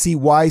side and see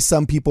why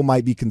some people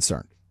might be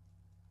concerned?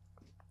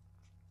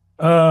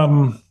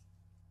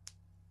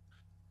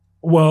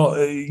 Well,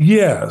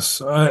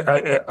 yes,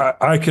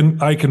 I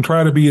can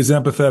try to be as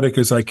empathetic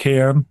as I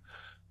can,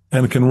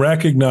 and can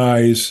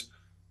recognize.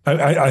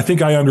 I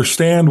think I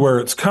understand where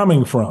it's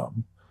coming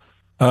from.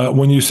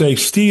 When you say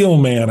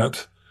steelman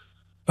it,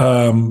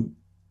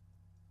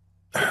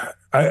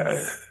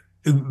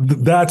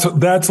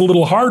 that's a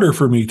little harder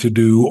for me to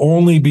do,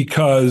 only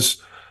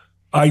because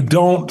I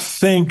don't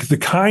think the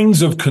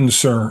kinds of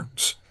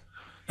concerns,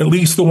 at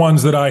least the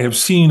ones that I have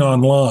seen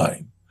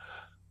online,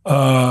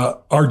 are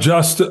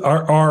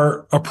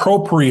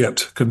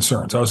appropriate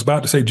concerns. I was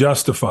about to say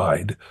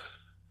justified.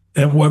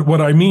 And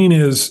what I mean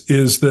is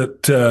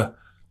that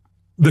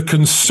the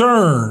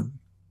concern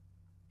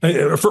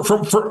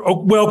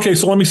okay,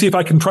 so let me see if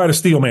I can try to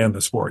steelman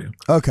this for you.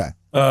 Okay.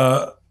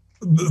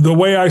 The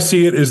way I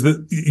see it is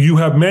that you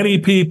have many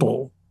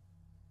people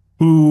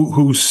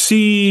who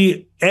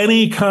see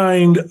any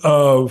kind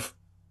of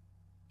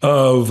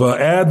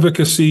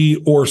advocacy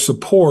or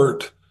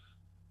support,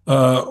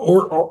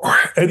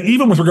 and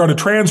even with regard to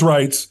trans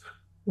rights,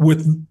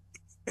 with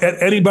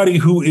anybody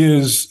who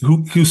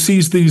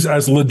sees these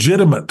as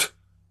legitimate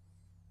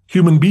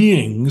human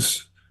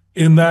beings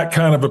in that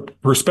kind of a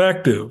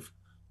perspective.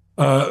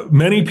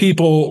 Many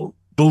people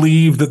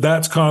believe that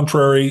that's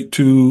contrary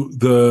to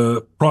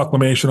the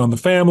Proclamation on the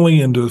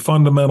Family and to the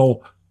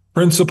fundamental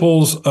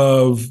principles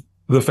of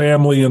the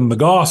family and the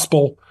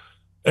gospel.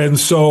 And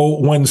so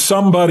when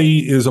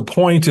somebody is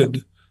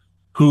appointed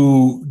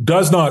who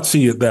does not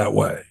see it that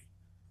way,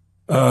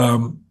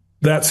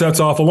 that sets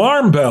off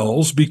alarm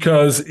bells,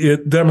 because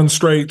it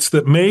demonstrates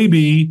that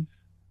maybe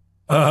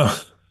the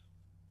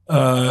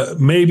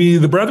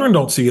brethren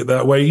don't see it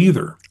that way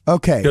either.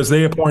 Okay. Because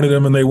they appointed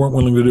him and they weren't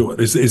willing to do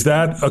it. Is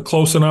that a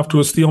close enough to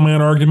a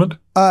steelman argument?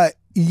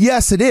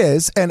 Yes, it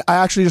is. And I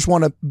actually just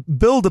want to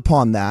build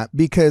upon that,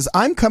 because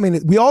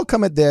we all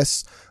come at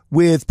this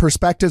with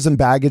perspectives and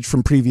baggage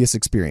from previous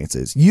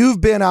experiences.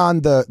 You've been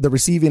on the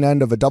receiving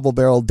end of a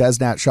double-barreled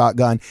Desnat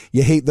shotgun.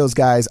 You hate those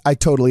guys. I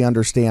totally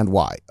understand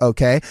why.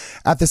 Okay.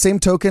 At the same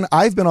token,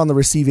 I've been on the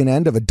receiving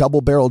end of a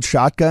double-barreled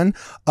shotgun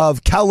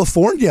of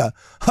California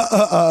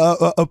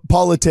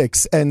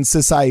politics and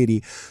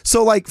society.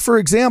 So, like, for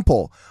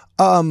example,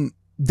 I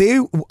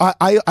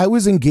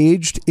was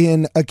engaged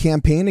in a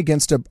campaign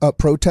against a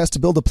protest to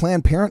build a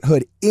Planned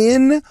Parenthood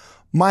in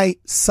my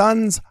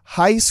son's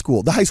high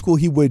school, the high school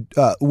he would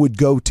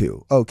go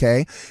to.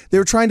 Okay. They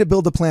were trying to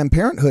build a Planned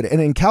Parenthood.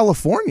 And in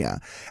California,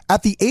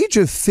 at the age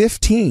of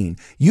 15,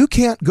 you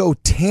can't go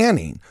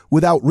tanning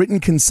without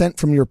written consent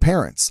from your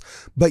parents,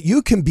 but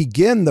you can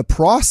begin the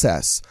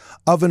process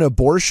of an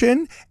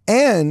abortion,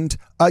 and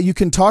you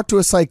can talk to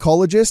a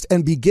psychologist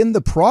and begin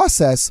the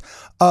process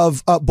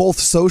of both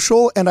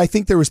social, and I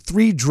think there was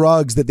 3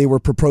 drugs that they were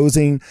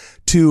proposing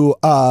to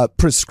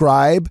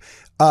prescribe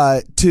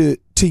to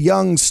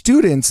young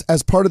students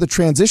as part of the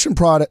transition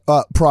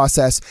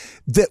process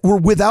that were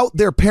without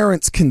their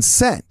parents'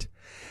 consent.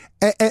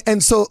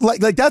 And so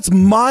like that's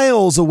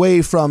miles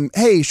away from,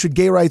 hey, should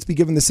gay rights be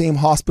given the same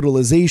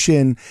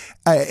hospitalization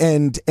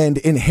and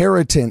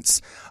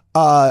inheritance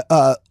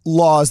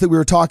laws that we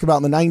were talking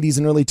about in the 90s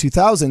and early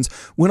 2000s,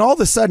 when all of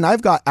a sudden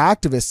I've got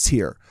activists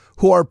here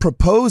who are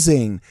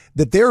proposing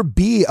that there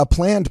be a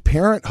Planned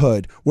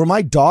Parenthood where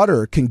my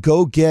daughter can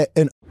go get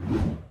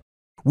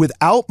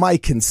without my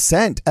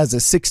consent as a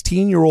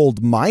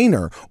 16-year-old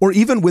minor, or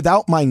even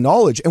without my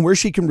knowledge, and where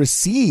she can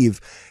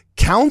receive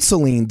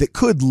counseling that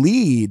could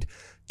lead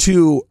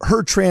to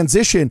her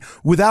transition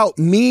without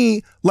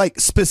me, like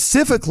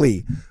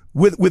specifically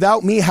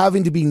without me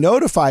having to be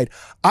notified,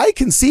 I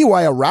can see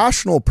why a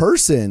rational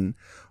person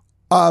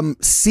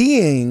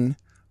seeing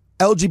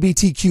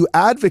LGBTQ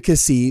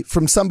advocacy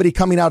from somebody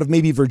coming out of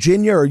maybe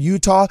Virginia or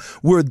Utah,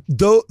 where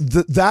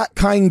that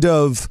kind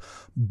of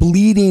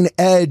bleeding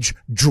edge,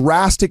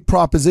 drastic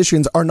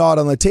propositions are not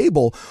on the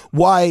table,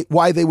 why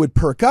they would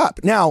perk up.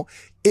 Now,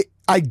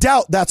 I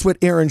doubt that's what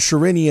Aaron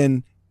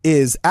Sherininan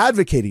is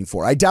advocating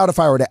for. I doubt if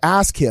I were to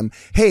ask him,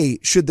 hey,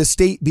 should the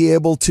state be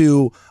able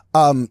to,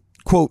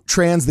 quote,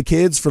 trans the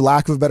kids, for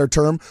lack of a better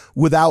term,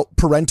 without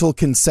parental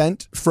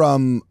consent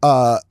from,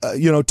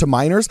 to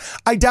minors,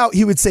 I doubt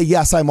he would say,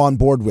 yes, I'm on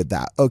board with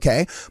that.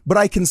 Okay. But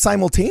I can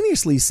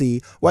simultaneously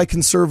see why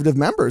conservative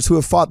members who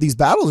have fought these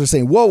battles are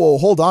saying, whoa,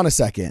 hold on a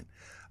second.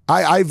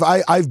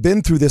 I've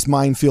been through this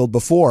minefield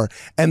before,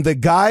 and the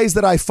guys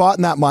that I fought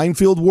in that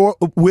minefield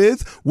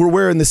with were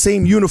wearing the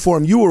same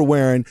uniform you were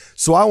wearing.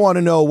 So I want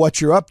to know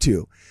what you're up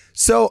to.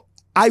 So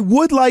I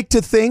would like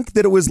to think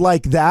that it was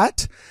like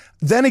that.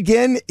 Then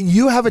again,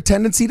 you have a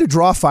tendency to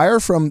draw fire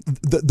from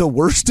the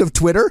worst of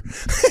Twitter.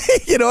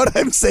 You know what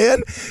I'm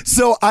saying?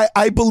 So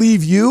I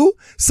believe you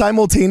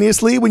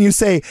simultaneously when you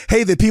say,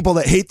 hey, the people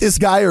that hate this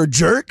guy are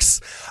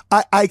jerks.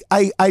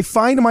 I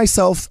find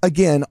myself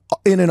again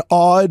in an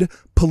odd,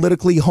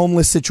 politically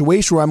homeless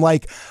situation where I'm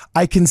like,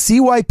 I can see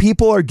why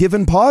people are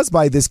given pause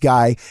by this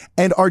guy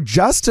and are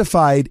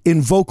justified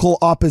in vocal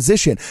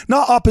opposition,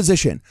 not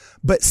opposition,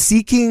 but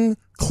seeking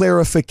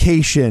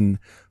clarification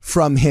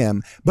from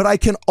him. But I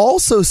can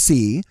also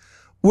see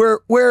where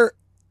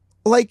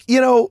like,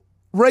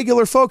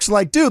 regular folks are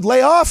like, dude,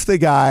 lay off the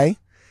guy.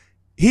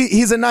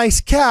 He's a nice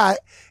cat.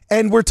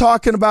 And we're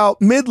talking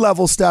about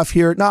mid-level stuff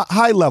here, not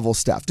high-level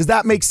stuff. Does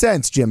that make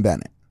sense, Jim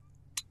Bennett?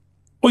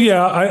 Well,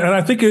 yeah, and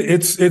I think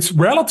it's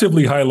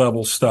relatively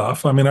high-level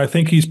stuff. I mean, I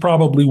think he's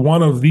probably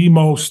one of the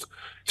most,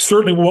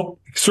 certainly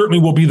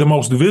will be the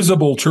most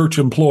visible church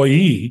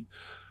employee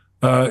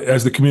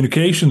as the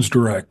communications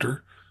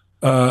director.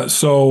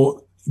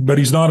 But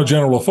he's not a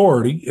general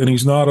authority, and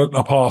he's not an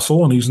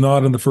apostle, and he's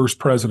not in the first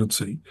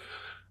presidency,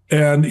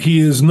 and he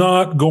is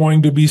not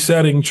going to be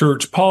setting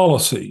church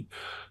policy.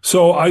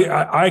 So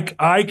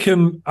I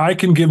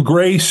can give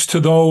grace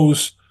to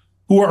those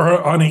who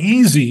are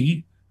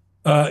uneasy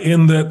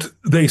in that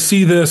they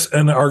see this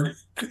and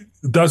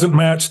doesn't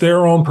match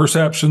their own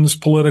perceptions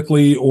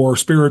politically or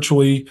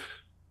spiritually,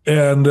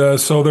 and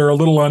so they're a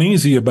little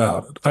uneasy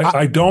about it.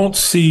 I don't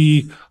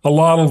see a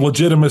lot of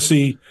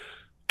legitimacy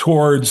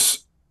towards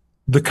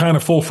the kind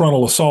of full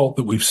frontal assault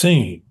that we've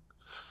seen.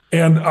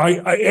 And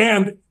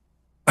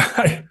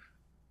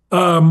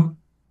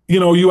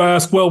you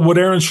ask, well, would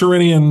Aaron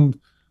Sherininan,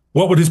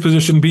 what would his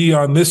position be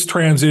on this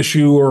trans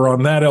issue or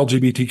on that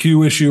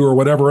LGBTQ issue or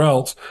whatever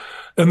else?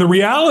 And the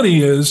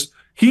reality is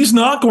he's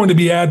not going to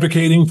be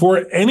advocating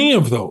for any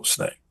of those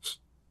things.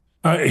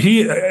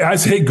 He,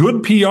 as a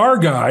good PR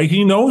guy,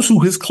 he knows who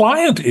his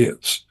client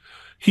is.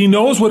 He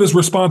knows what his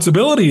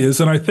responsibility is.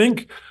 And I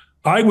think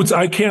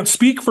I can't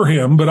speak for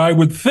him, but I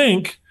would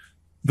think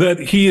that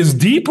he is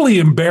deeply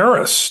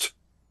embarrassed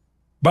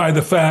by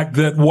the fact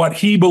that what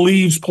he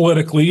believes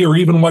politically or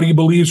even what he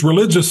believes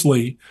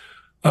religiously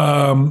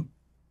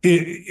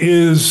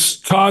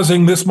is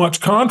causing this much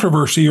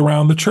controversy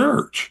around the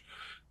church,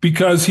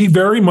 because he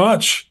very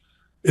much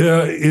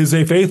is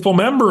a faithful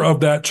member of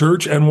that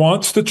church and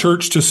wants the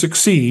church to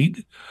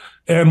succeed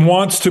and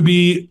wants to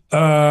be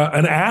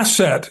an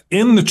asset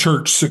in the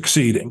church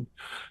succeeding.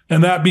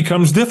 And that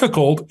becomes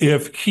difficult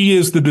if he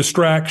is the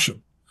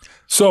distraction.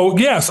 So,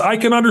 yes, I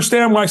can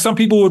understand why some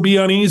people would be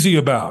uneasy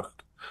about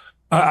it.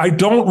 I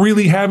don't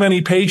really have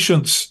any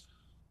patience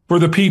for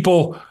the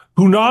people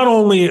who not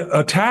only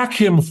attack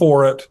him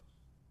for it,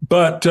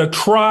 but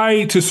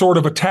try to sort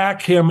of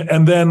attack him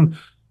and then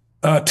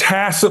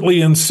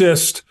tacitly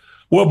insist,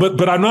 well,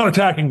 but I'm not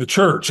attacking the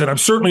church, and I'm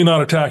certainly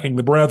not attacking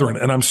the brethren,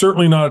 and I'm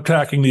certainly not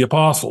attacking the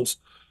apostles,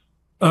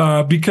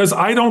 because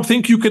I don't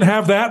think you can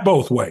have that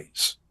both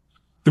ways.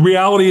 The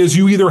reality is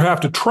you either have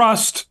to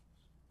trust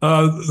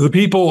the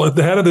people at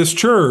the head of this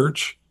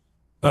church,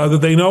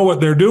 that they know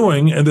what they're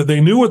doing and that they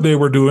knew what they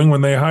were doing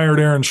when they hired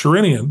Aaron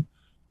Sherininan,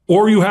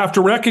 or you have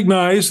to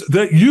recognize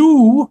that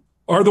you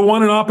are the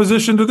one in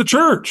opposition to the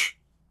church,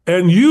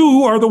 and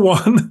you are the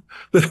one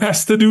that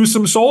has to do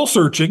some soul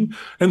searching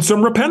and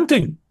some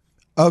repenting.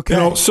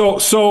 Okay.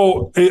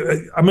 So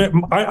I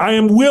mean, I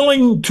am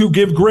willing to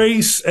give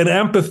grace and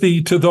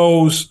empathy to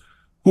those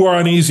who are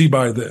uneasy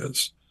by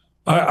this.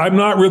 I'm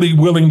not really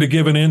willing to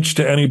give an inch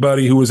to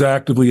anybody who is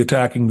actively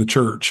attacking the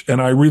church.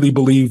 And I really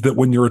believe that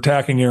when you're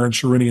attacking Aaron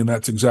Sherininan,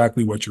 that's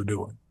exactly what you're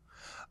doing.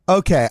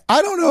 Okay.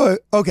 I don't know.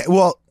 Okay.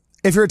 Well,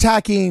 if you're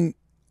attacking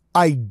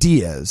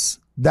ideas,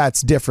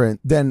 that's different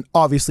than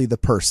obviously the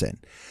person.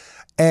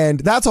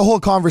 And that's a whole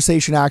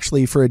conversation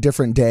actually for a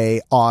different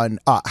day on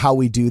how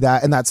we do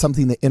that. And that's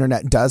something the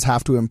internet does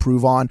have to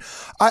improve on.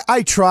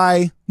 I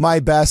try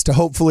my best to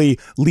hopefully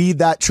lead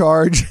that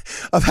charge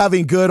of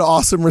having good,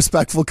 awesome,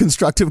 respectful,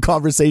 constructive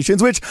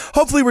conversations, which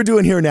hopefully we're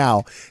doing here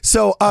now.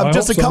 So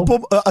just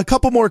a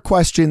couple more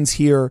questions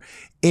here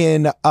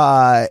in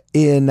our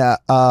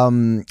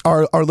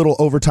little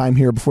overtime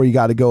here before you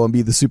got to go and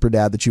be the super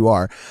dad that you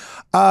are.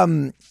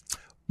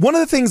 One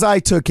of the things I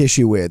took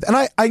issue with,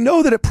 and I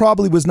know that it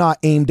probably was not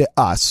aimed at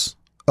us,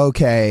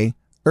 okay,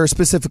 or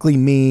specifically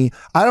me.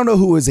 I don't know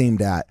who it was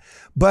aimed at,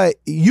 but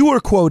you were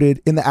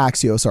quoted in the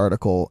Axios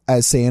article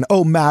as saying,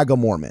 oh, MAGA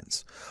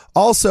Mormons.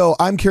 Also,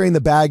 I'm carrying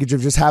the baggage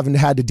of just having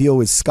had to deal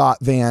with Scott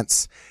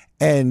Vance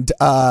and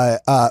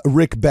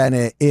Rick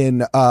Bennett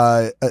in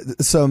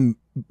some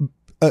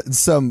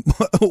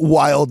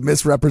wild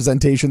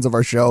misrepresentations of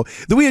our show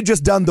that we had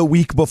just done the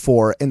week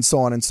before, and so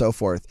on and so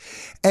forth.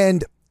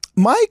 And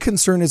my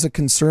concern is a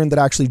concern that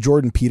actually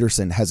Jordan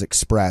Peterson has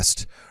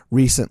expressed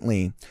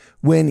recently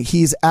when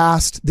he's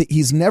asked that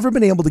he's never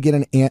been able to get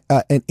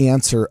an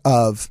answer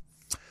of,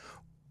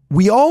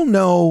 we all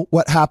know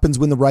what happens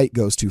when the right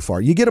goes too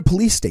far. You get a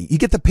police state, you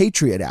get the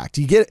Patriot Act,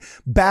 you get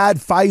bad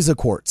FISA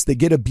courts that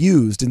get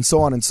abused, and so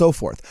on and so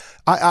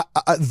forth.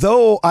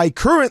 Though I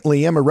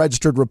currently am a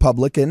registered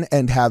Republican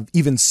and have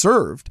even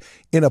served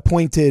in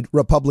appointed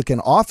Republican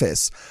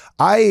office,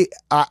 I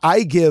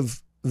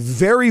give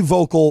very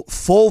vocal,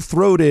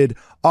 full-throated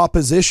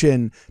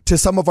opposition to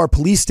some of our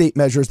police state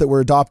measures that were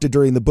adopted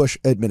during the Bush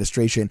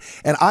administration.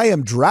 And I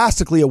am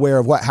drastically aware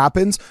of what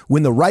happens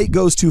when the right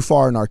goes too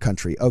far in our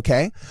country.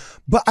 Okay.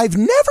 But I've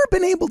never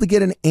been able to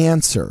get an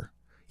answer.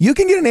 You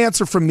can get an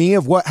answer from me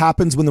of what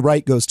happens when the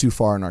right goes too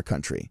far in our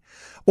country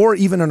or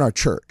even in our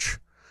church.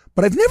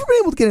 But I've never been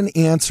able to get an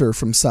answer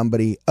from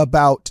somebody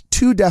about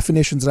two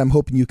definitions that I'm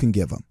hoping you can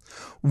give them.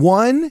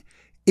 One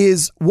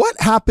is, what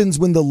happens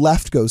when the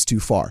left goes too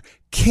far?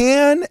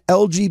 Can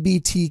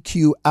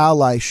LGBTQ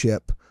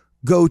allyship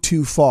go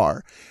too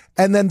far?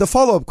 And then the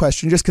follow-up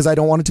question, just because I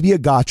don't want it to be a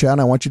gotcha and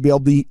I want you to be able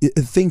to be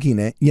thinking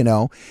it,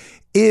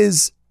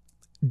 is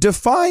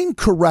define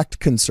correct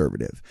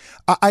conservative.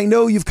 I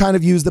know you've kind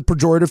of used the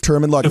pejorative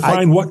term, and look,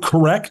 define what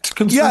correct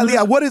conservative?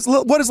 Yeah. What is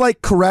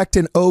like correct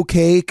and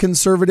okay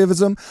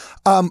conservatism?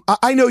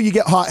 I know you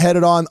get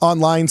hot-headed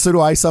online. So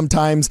do I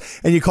sometimes.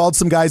 And you called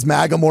some guys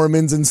MAGA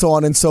Mormons and so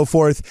on and so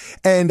forth.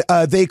 And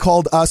they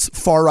called us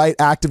far-right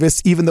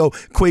activists, even though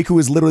Kwaku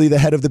is literally the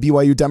head of the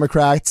BYU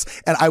Democrats.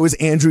 And I was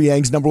Andrew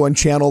Yang's #1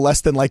 channel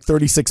less than like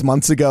 36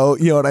 months ago.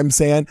 You know what I'm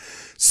saying?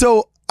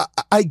 So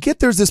I get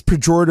there's this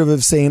pejorative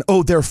of saying,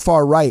 oh, they're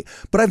far right,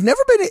 but I've never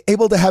been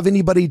able to have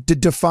anybody to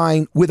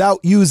define, without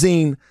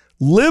using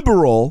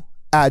liberal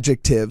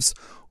adjectives,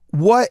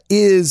 what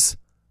is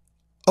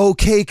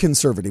okay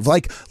conservative?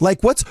 Like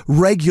what's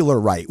regular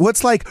right?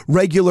 What's like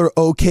regular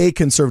okay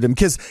conservative?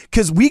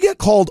 Because we get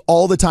called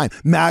all the time,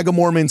 MAGA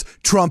Mormons,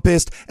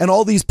 Trumpist, and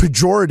all these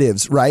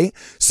pejoratives, right?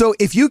 So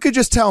if you could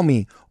just tell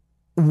me,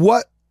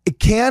 what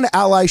can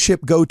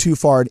allyship go too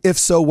far? And if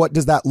so, what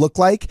does that look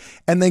like?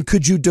 And then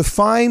could you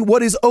define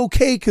what is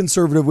okay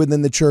conservative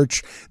within the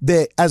church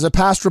that, as a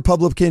past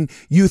Republican,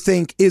 you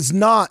think is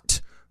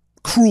not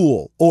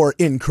cruel or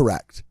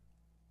incorrect?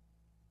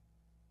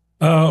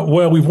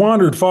 Well, we've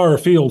wandered far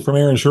afield from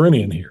Aaron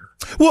Sherininan here.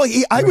 Well,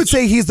 I would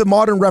say he's the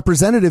modern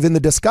representative in the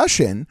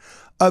discussion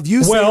of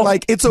you saying,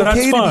 like, it's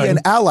okay to be an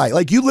ally.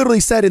 Like you literally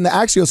said in the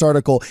Axios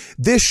article,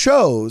 this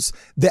shows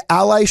that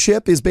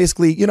allyship is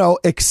basically,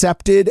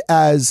 accepted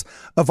as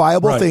a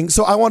viable thing.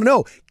 So I want to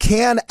know,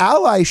 can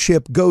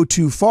allyship go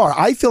too far?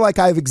 I feel like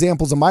I have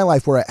examples in my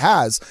life where it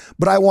has,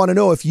 but I want to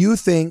know if you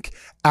think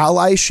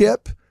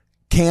allyship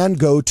can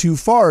go too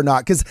far or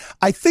not, because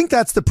I think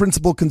that's the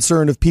principal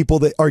concern of people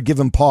that are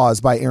given pause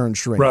by Aaron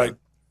Sherininan.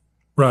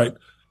 Right.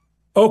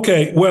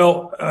 Okay,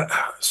 well,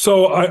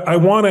 so I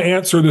want to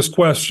answer this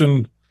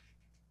question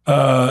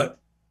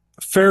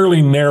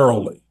fairly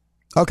narrowly.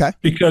 Okay.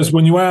 Because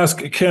when you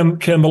ask, can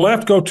the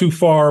left go too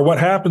far? What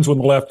happens when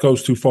the left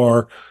goes too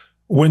far?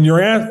 When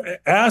you're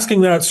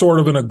asking that sort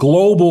of in a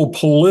global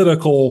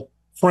political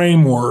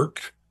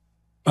framework,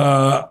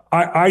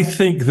 I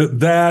think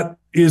that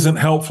isn't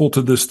helpful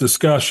to this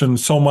discussion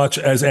so much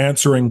as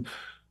answering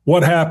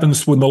what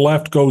happens when the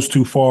left goes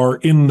too far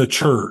in the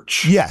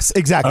church. Yes,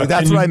 exactly.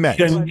 That's what I meant.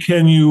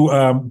 Can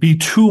you be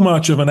too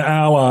much of an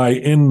ally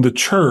in the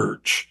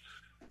church?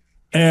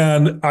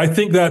 And I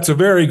think that's a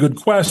very good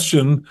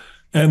question.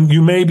 And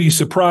you may be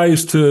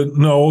surprised to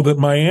know that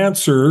my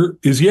answer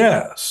is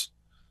yes.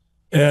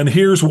 And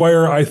here's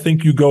where I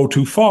think you go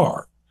too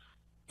far.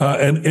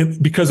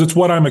 And because it's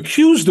what I'm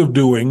accused of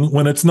doing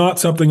when it's not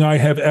something I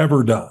have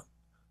ever done.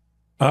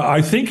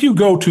 I think you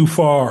go too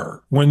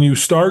far when you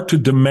start to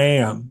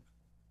demand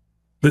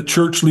that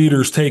church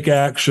leaders take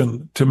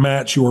action to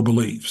match your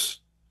beliefs.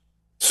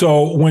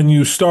 So when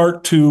you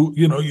start to,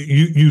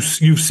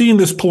 you've seen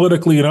this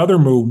politically in other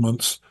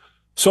movements.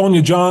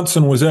 Sonia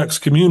Johnson was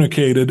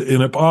excommunicated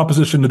in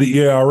opposition to the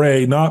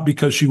ERA, not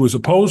because she was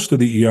opposed to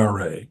the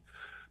ERA,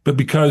 but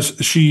because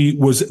she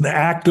was in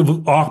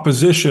active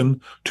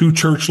opposition to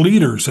church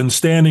leaders and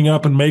standing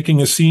up and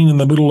making a scene in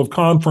the middle of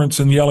conference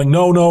and yelling,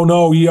 no, no,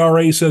 no,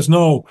 ERA says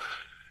no,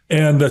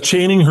 and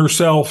chaining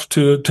herself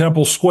to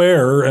Temple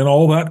Square and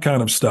all that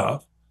kind of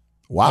stuff.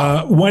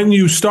 Wow. When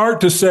you start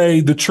to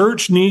say the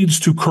church needs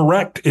to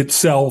correct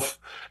itself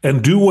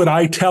and do what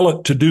I tell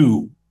it to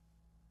do,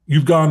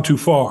 you've gone too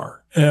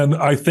far. And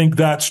I think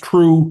that's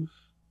true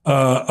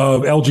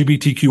of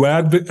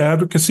LGBTQ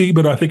advocacy,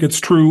 but I think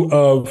it's true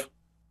of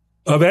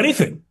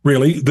anything,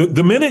 really.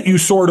 The minute you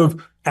sort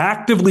of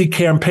actively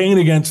campaign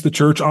against the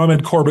church,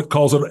 Ahmed Corbett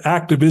calls it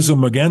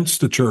activism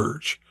against the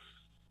church,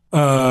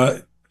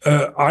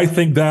 I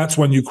think that's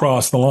when you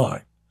cross the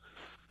line.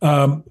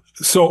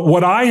 So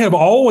what I have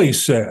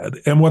always said,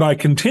 and what I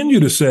continue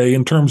to say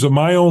in terms of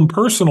my own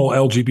personal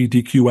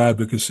LGBTQ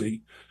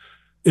advocacy,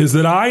 is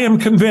that I am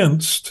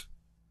convinced,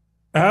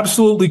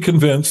 absolutely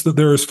convinced, that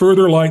there is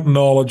further light and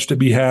knowledge to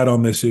be had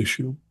on this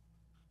issue.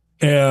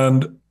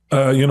 And,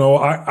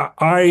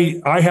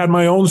 I had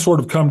my own sort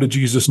of come to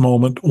Jesus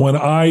moment when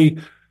I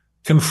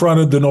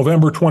confronted the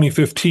November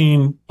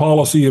 2015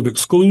 policy of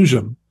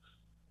exclusion,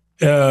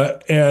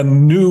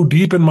 and knew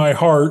deep in my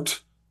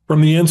heart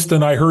from the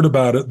instant I heard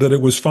about it that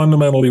it was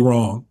fundamentally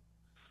wrong,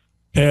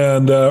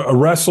 and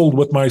wrestled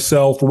with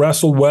myself,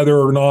 wrestled whether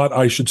or not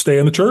I should stay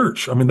in the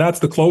church. I mean, that's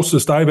the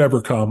closest I've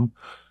ever come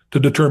to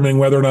determining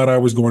whether or not I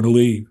was going to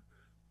leave.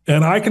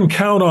 And I can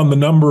count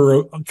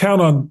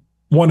on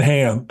one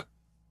hand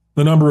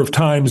the number of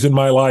times in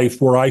my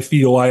life where I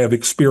feel I have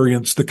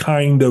experienced the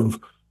kind of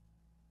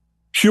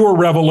pure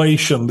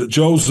revelation that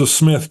Joseph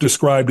Smith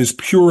described as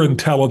pure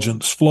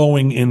intelligence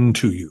flowing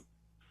into you.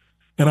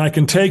 And I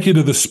can take you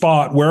to the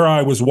spot where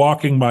I was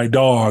walking my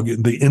dog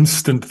in the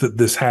instant that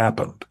this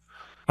happened.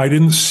 I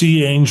didn't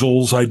see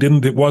angels.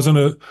 It wasn't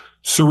a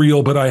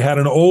surreal, but I had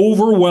an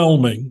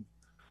overwhelming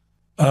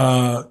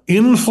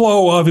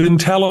inflow of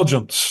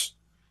intelligence,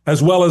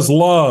 as well as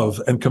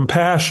love and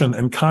compassion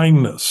and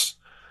kindness.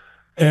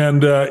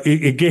 And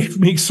it gave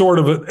me sort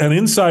of an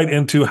insight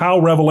into how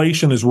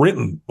Revelation is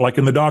written, like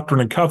in the Doctrine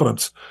and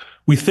Covenants.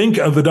 We think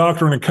of the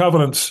Doctrine and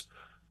Covenants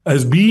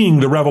as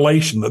being the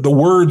revelation, that the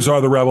words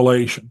are the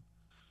revelation.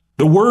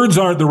 The words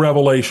aren't the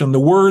revelation. The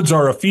words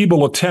are a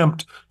feeble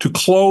attempt to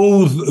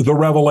clothe the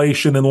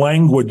revelation in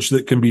language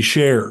that can be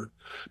shared,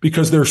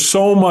 because there's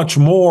so much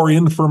more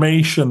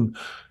information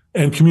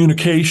and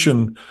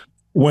communication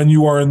when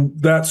you are in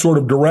that sort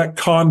of direct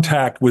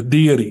contact with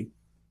deity,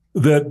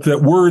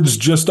 that words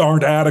just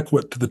aren't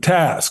adequate to the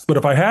task. But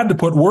if I had to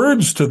put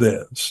words to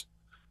this,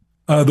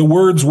 the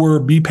words were,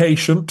 be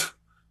patient.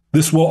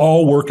 This will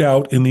all work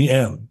out in the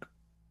end.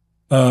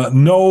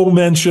 No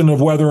mention of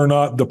whether or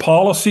not the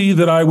policy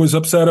that I was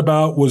upset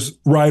about was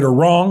right or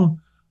wrong.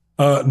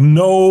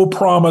 No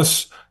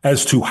promise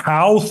as to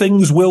how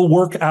things will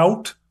work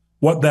out,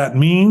 what that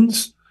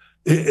means.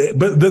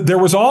 But there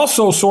was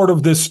also sort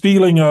of this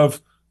feeling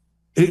of,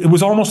 it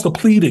was almost a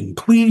pleading.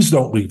 Please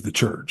don't leave the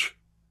church.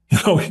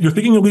 You're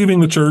thinking of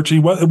leaving the church. It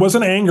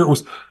wasn't anger. It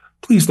was,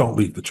 please don't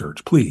leave the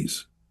church.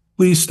 Please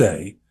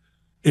stay.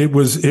 It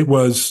was,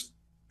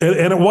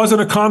 and it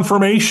wasn't a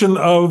confirmation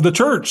of the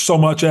church so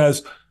much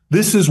as,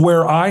 this is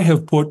where I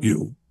have put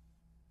you.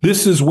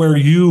 This is where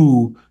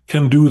you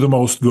can do the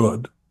most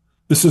good.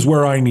 This is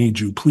where I need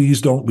you. Please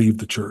don't leave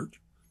the church.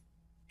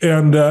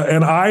 And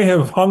I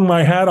have hung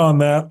my hat on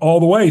that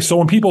all the way. So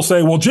when people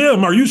say, well,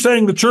 Jim, are you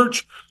saying the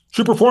church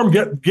should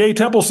perform gay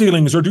temple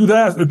ceilings or do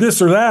that or this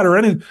or that or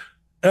any,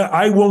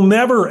 I will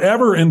never,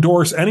 ever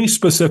endorse any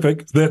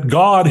specific that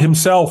God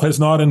himself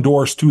has not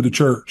endorsed to the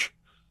church.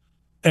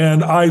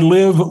 And I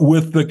live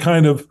with the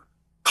kind of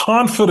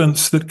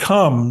confidence that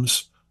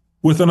comes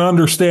with an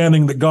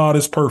understanding that God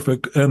is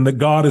perfect and that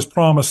God has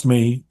promised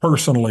me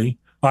personally,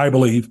 I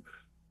believe,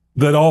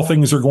 that all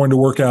things are going to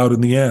work out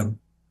in the end.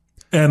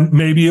 And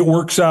maybe it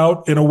works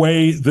out in a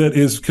way that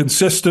is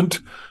consistent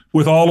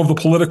with all of the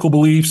political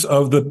beliefs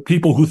of the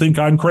people who think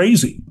I'm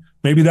crazy.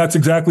 Maybe that's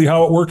exactly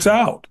how it works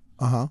out.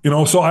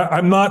 So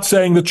I'm not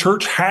saying the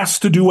church has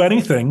to do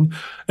anything,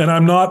 and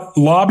I'm not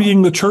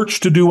lobbying the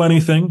church to do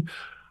anything.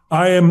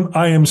 I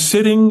am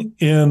sitting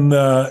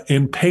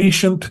in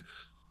patient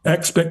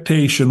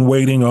expectation,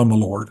 waiting on the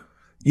Lord.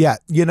 Yeah.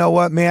 You know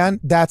what, man?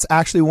 That's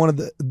actually one of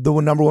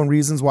the number one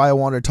reasons why I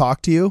want to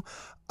talk to you.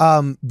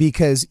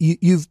 Because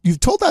you've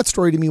told that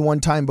story to me one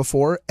time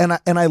before, and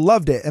I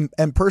loved it.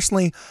 And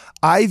personally,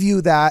 I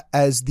view that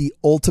as the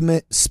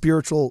ultimate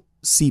spiritual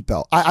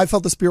seatbelt. I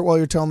felt the Spirit while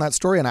you're telling that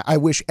story, and I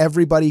wish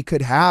everybody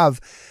could have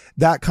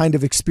that kind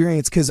of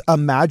experience. Because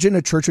imagine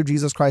a Church of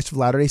Jesus Christ of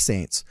Latter-day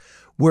Saints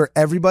where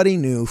everybody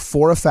knew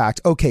for a fact,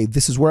 okay,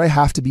 this is where I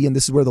have to be, and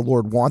this is where the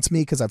Lord wants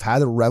me because I've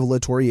had a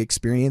revelatory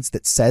experience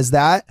that says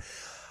that.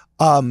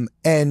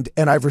 And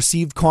I've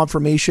received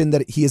confirmation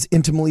that he is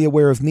intimately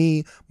aware of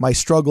me, my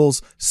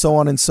struggles, so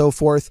on and so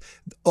forth.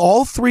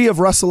 All three of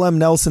Russell M.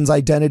 Nelson's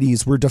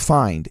identities were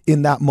defined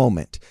in that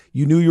moment.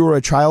 You knew you were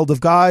a child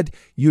of God,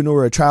 you knew you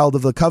were a child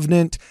of the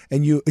covenant,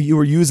 and you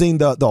were using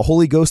the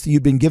Holy Ghost that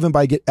you'd been given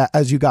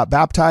as you got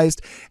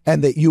baptized,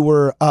 and that you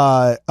were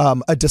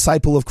a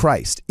disciple of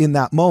Christ in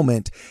that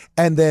moment.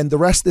 And then the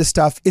rest of this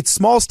stuff, it's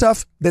small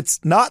stuff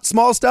that's not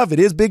small stuff. It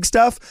is big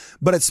stuff,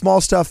 but it's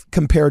small stuff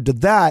compared to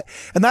that.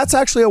 And that's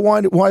actually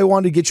why I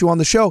wanted to get you on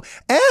the show.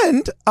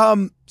 And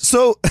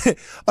so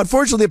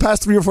unfortunately, the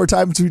past 3 or 4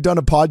 times we've done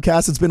a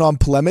podcast, it's been on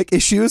polemic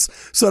issues.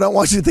 So I don't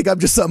want you to think I'm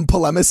just some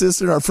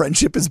polemicist and our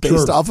friendship is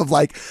based off of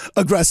like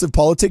aggressive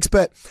politics.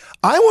 But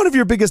I'm one of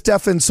your biggest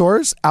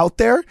defensors out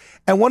there.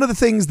 And one of the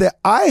things that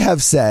I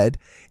have said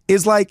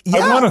is like,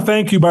 yeah. I want to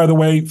thank you, by the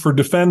way, for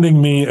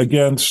defending me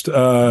against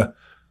the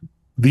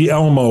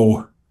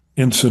Elmo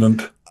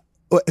incident.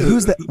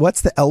 Who's that?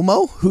 What's the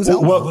Elmo? Who's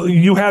Elmo? Well,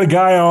 you had a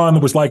guy on that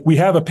was like, we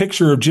have a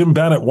picture of Jim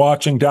Bennett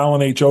watching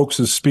Dallin H. Oaks'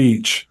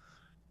 speech.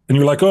 And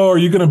you're like, oh, are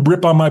you going to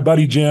rip on my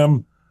buddy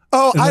Jim?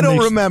 Oh, I don't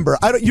remember.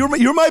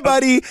 You're my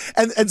buddy.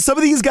 And some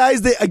of these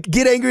guys that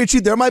get angry at you,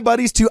 they're my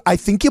buddies too. I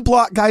think you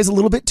block guys a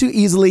little bit too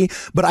easily,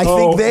 but I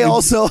think they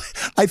also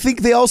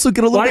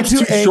get a little bit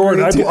too angry. Short.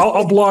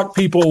 I'll block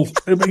people.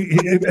 I mean,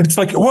 it's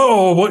like,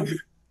 whoa, what?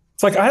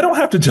 It's like, I don't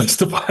have to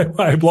justify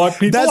why I block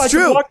people. That's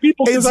true. I block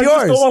people because I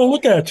just don't want to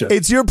look at you.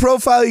 It's your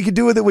profile. You can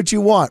do with it what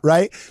you want,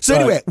 right? So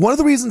anyway, one of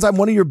the reasons I'm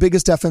one of your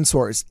biggest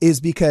defensors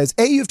is because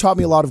A, you've taught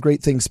me a lot of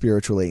great things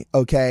spiritually,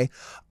 okay?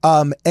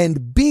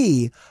 And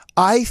B,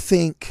 I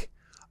think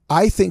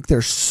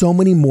there's so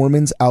many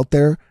Mormons out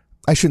there.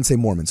 I shouldn't say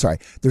Mormons, sorry.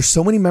 There's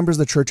so many members of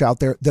the church out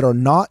there that are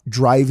not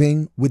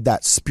driving with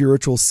that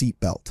spiritual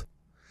seatbelt.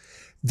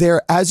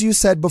 They're, as you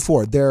said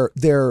before, they're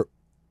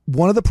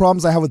one of the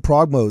problems I have with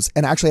progmos,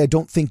 and actually I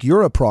don't think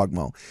you're a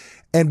progmo,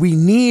 and we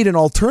need an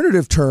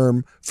alternative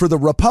term for the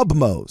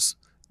repubmos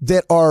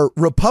that are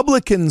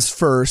Republicans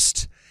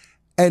first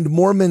and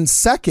Mormons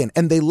second,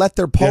 and they let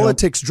their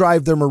politics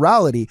drive their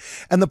morality.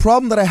 And the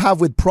problem that I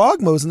have with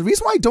progmos, and the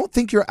reason why I don't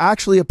think you're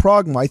actually a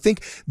progmo, I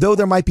think though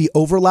there might be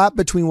overlap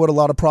between what a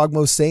lot of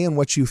progmos say and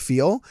what you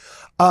feel,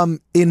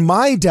 in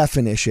my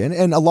definition,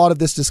 and a lot of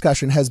this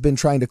discussion has been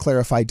trying to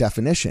clarify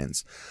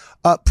definitions,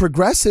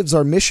 progressives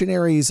are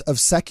missionaries of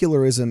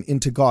secularism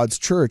into God's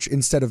church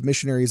instead of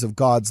missionaries of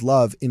God's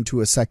love into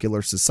a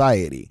secular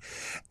society.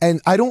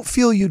 And I don't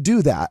feel you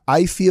do that.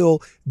 I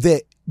feel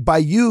that by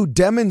you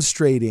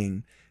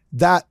demonstrating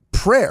that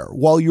prayer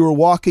while you were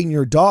walking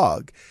your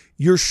dog,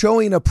 you're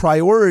showing a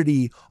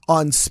priority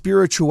on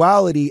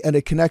spirituality and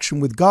a connection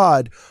with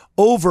God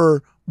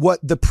over what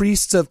the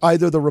priests of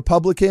either the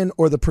Republican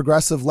or the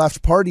progressive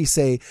left party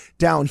say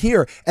down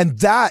here. And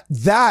that's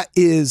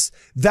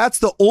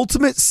the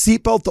ultimate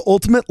seatbelt, the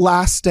ultimate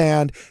last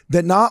stand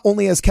that not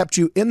only has kept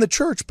you in the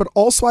church, but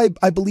also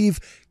I believe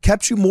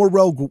kept you more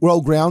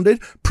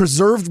well-grounded,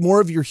 preserved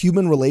more of your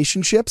human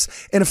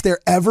relationships. And if there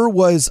ever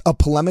was a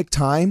polemic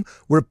time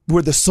where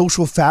the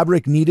social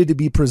fabric needed to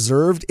be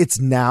preserved, it's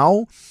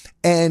now.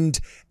 And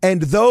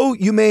though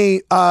you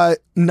may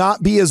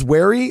not be as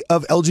wary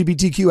of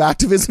LGBTQ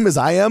activism as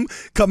I am,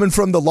 coming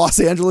from the Los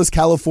Angeles,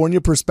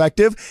 California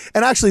perspective,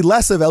 and actually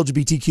less of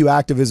LGBTQ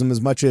activism as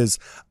much as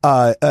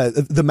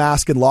the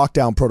mask and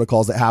lockdown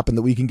protocols that happen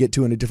that we can get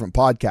to in a different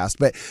podcast.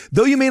 But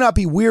though you may not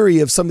be weary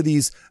of some of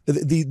these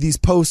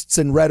posts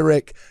and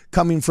rhetoric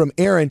coming from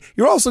Aaron,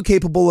 you're also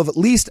capable of at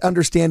least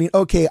understanding,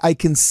 okay, I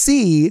can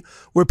see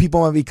where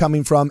people might be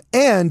coming from.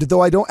 And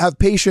though I don't have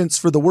patience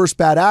for the worst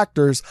bad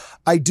actors,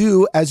 I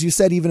do, as you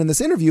said, even in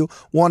this interview,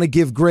 want to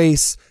give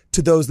grace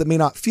to those that may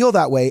not feel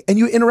that way, and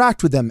you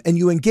interact with them and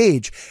you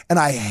engage. And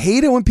I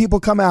hate it when people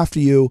come after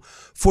you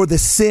for the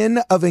sin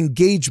of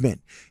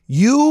engagement.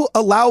 You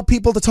allow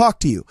people to talk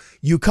to you.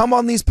 You come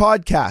on these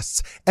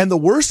podcasts, and the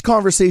worst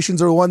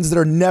conversations are ones that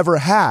are never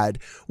had.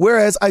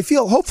 Whereas I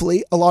feel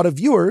hopefully a lot of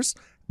viewers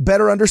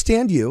better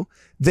understand you.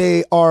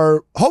 They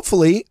are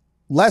hopefully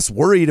less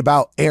worried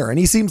about Aaron.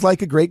 He seems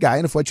like a great guy.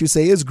 And if what you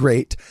say is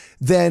great,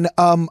 then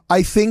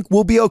I think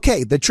we'll be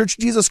okay. The Church of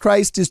Jesus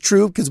Christ is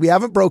true because we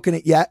haven't broken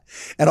it yet.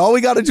 And all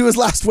we got to do is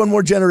last one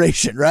more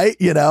generation, right?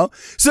 You know?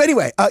 So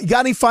anyway, you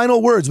got any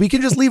final words? We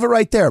can just leave it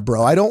right there,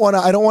 bro. I don't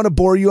want to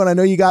bore you. And I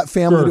know you got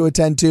family to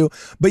attend to,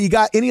 but you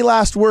got any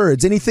last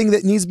words, anything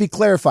that needs to be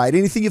clarified,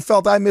 anything you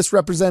felt I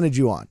misrepresented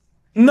you on?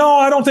 No,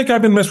 I don't think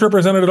I've been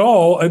misrepresented at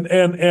all.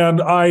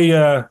 And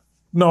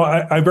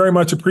I very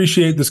much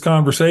appreciate this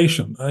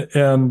conversation.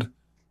 And,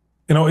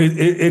 you know,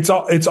 it's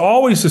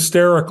always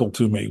hysterical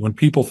to me when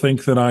people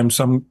think that I'm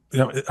some, you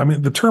know, I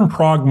mean, the term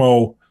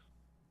progmo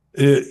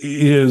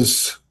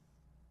is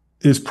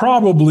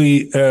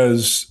probably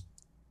as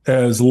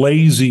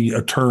lazy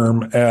a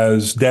term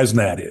as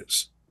DesNat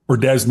is, or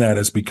DesNat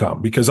has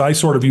become, because I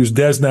sort of use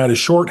DesNat as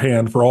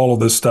shorthand for all of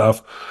this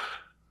stuff.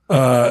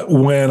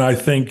 When I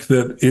think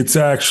that it's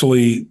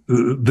actually,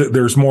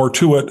 there's more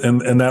to it,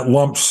 and that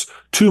lumps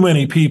too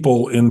many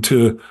people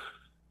into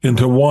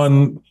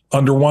one,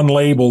 under one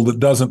label that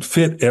doesn't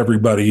fit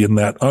everybody in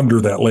that,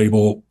 under that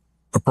label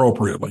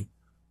appropriately.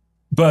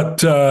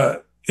 But,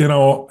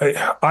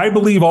 I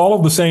believe all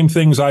of the same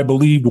things I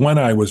believed when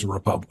I was a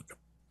Republican.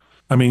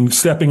 I mean,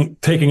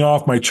 taking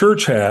off my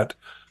church hat,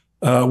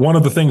 one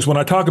of the things when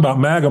I talk about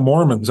MAGA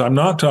Mormons, I'm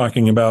not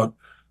talking about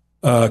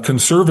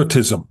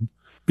conservatism,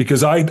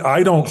 because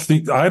I don't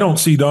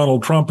see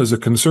Donald Trump as a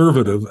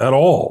conservative at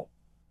all.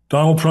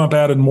 Donald Trump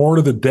added more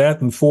to the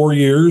debt in 4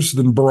 years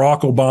than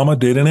Barack Obama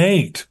did in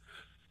 8.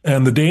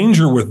 And the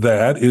danger with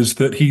that is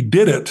that he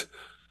did it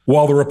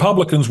while the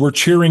Republicans were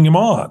cheering him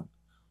on.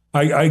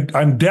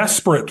 I'm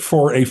desperate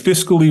for a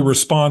fiscally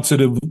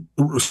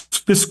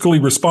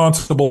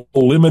responsible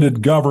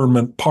limited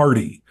government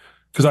party,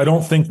 because I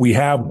don't think we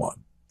have one.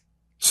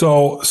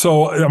 So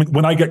I mean,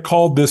 when I get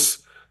called this,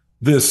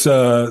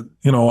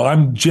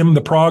 I'm Jim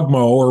the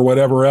Progmo or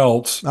whatever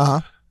else.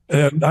 Uh-huh.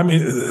 And I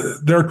mean,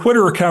 there are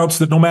Twitter accounts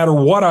that no matter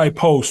what I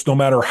post, no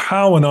matter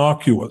how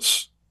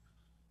innocuous,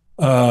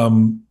 I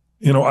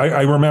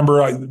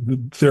remember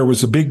there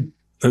was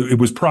it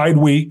was Pride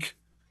Week,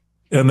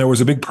 and there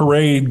was a big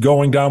parade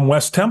going down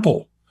West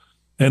Temple.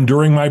 And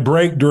during my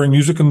break, during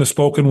Music and the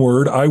Spoken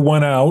Word, I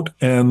went out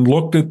and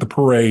looked at the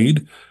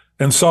parade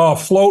and saw a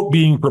float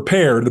being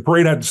prepared. The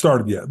parade hadn't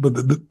started yet,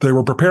 but they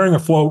were preparing a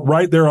float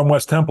right there on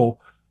West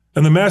Temple.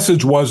 And the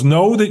message was,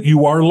 know that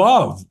you are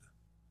loved.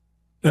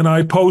 And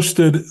I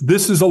posted,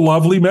 this is a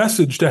lovely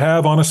message to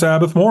have on a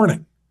Sabbath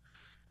morning.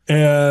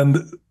 And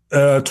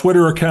a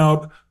Twitter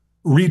account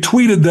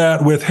retweeted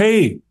that with,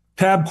 hey,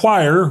 Tab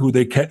Choir, who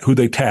they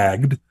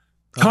tagged,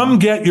 come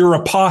get your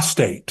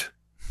apostate.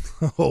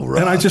 Oh,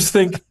 right. And I just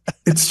think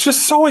it's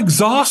just so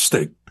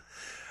exhausting.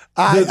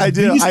 I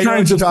do. These I know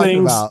kinds what you're of talking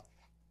things. about.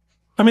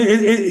 I mean,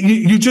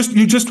 you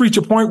just reach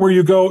a point where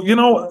you go,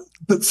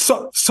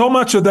 so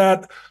much of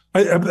that.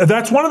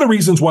 That's one of the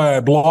reasons why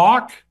I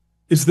block,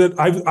 is that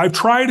I've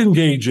tried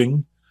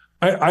engaging.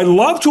 I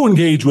love to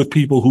engage with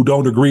people who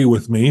don't agree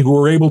with me, who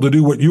are able to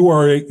do what you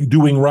are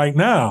doing right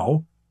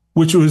now,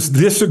 which was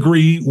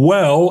disagree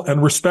well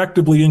and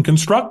respectably and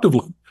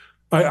constructively.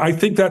 I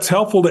think that's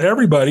helpful to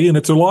everybody, and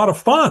it's a lot of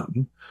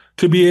fun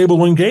to be able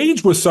to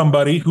engage with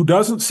somebody who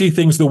doesn't see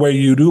things the way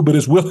you do, but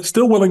is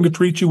still willing to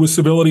treat you with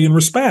civility and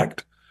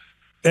respect.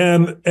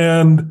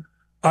 And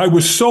I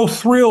was so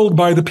thrilled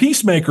by the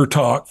peacemaker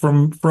talk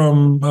from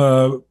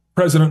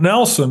President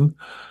Nelson,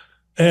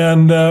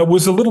 and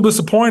was a little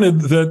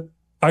disappointed that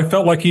I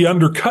felt like he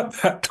undercut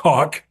that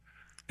talk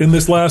in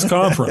this last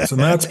conference. And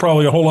that's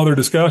probably a whole other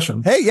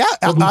discussion. Hey, yeah.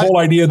 But the whole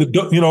idea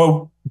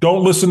that,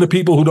 don't listen to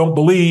people who don't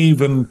believe,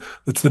 and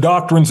it's the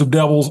doctrines of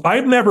devils.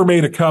 I've never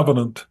made a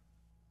covenant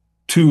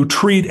to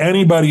treat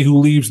anybody who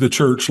leaves the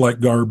church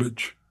like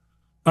garbage.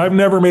 I've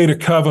never made a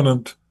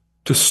covenant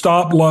to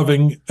stop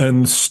loving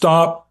and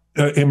stop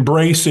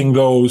embracing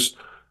those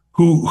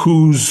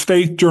whose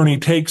faith journey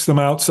takes them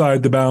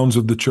outside the bounds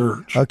of the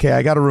church. Okay,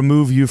 I got to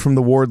remove you from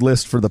the ward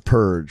list for the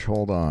purge.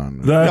 Hold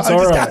on. That's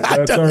all right.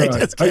 That's all right.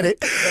 Just kidding.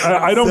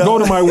 I don't go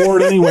to my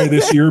ward anyway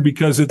this year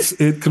because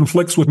it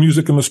conflicts with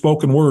Music and the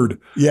Spoken Word.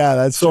 Yeah,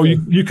 that's so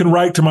true. You can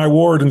write to my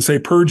ward and say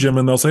purge him,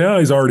 and they'll say,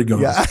 he's already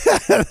gone. Yeah,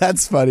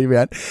 that's funny,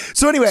 man.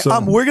 So anyway,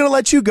 we're gonna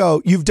let you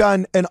go. You've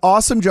done an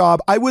awesome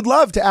job. I would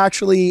love to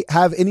actually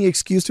have any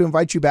excuse to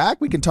invite you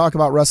back. We can talk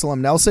about Russell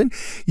M. Nelson.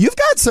 You've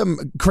got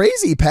some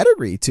crazy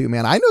pedigree too,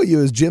 man. I know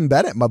you as Jim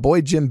Bennett, my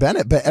boy Jim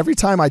Bennett, but every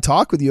time I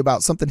talk with you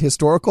about something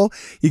historical,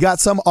 you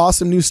got some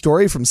awesome new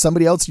story from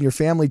somebody else in your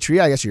family tree.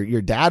 I guess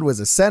your dad was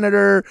a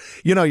senator.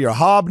 You're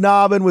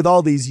hobnobbing with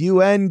all these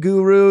UN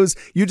gurus.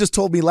 You just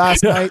told me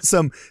last night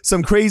some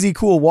crazy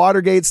cool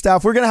Watergate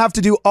stuff. We're going to have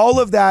to do all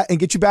of that and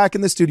get you back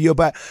in the studio,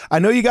 but I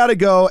know you got to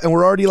go, and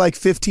we're already like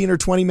 15 or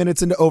 20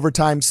 minutes into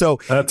overtime. So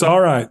that's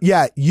all right.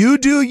 Yeah, you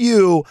do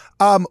you.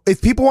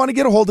 If people want to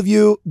get a hold of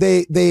you,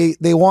 they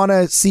want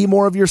to see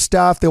more of your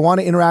stuff, they want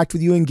to interact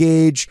with you,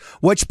 engage,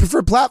 what's your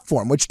preferred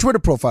platform, which Twitter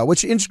profile,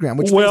 which Instagram,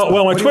 which Facebook?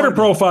 Well, my Twitter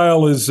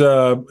profile is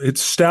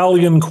it's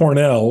Stallion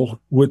Cornell,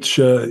 which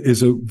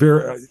is a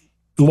very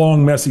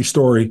long, messy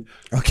story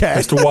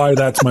as to why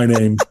that's my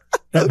name.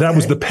 That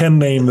was the pen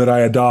name that I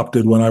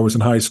adopted when I was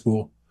in high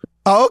school.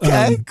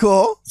 Okay,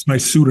 cool. It's my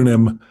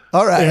pseudonym.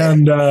 All right.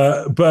 And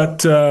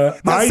that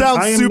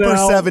sounds super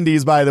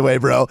 70s, by the way,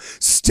 bro.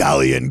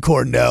 Stallion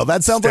Cornell.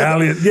 That sounds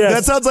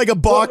that sounds like a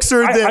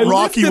boxer that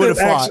Rocky would have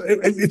fought.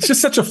 It's just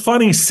such a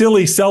funny,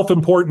 silly,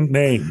 self-important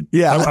name.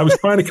 Yeah. I was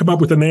trying to come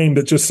up with a name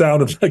that just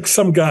sounded like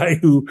some guy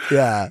who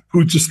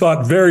just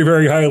thought very,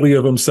 very highly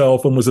of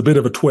himself and was a bit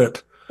of a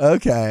twit.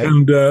 Okay.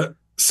 And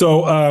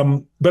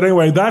but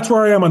anyway, that's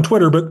where I am on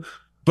Twitter.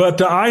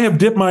 But I have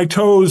dipped my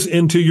toes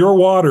into your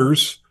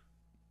waters.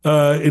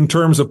 In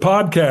terms of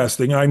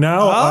podcasting,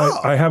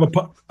 I have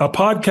a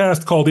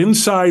podcast called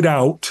Inside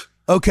Out.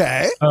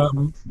 Okay.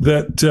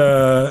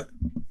 That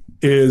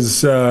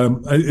is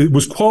it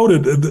was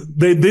quoted.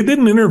 They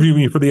didn't interview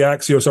me for the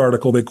Axios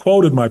article. They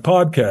quoted my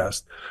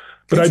podcast,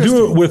 but I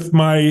do it with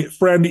my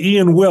friend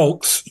Ian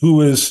Wilkes,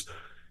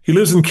 he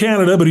lives in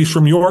Canada, but he's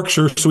from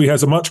Yorkshire, so he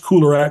has a much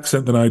cooler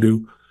accent than I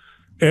do.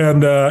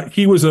 And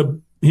he was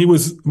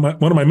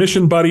one of my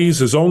mission buddies,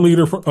 his own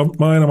leader of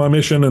mine on my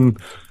mission, and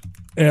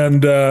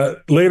And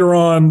later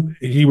on,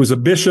 he was a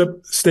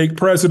bishop, stake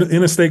president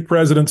in a stake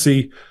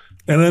presidency,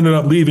 and ended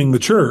up leaving the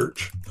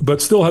church,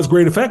 but still has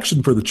great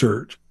affection for the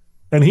church.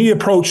 And he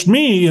approached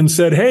me and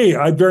said, "Hey,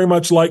 I'd very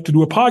much like to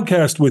do a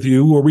podcast with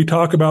you where we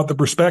talk about the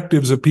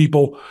perspectives of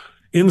people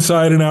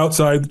inside and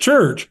outside the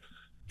church."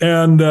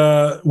 And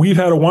we've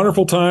had a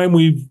wonderful time.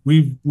 We've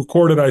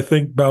recorded, I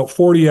think, about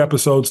 40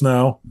 episodes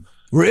now.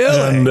 Really?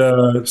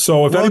 And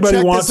so if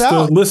anybody wants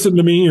to listen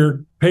to me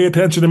or pay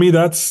attention to me,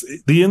 that's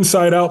the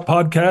Inside Out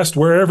podcast,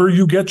 wherever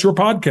you get your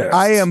podcast.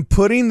 I am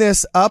putting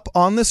this up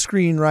on the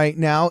screen right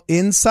now.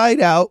 Inside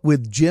Out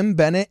with Jim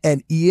Bennett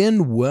and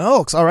Ian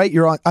Wilkes. All right,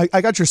 you're on. I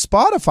got your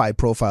Spotify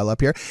profile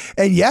up here.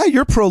 And yeah,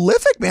 you're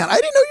prolific, man. I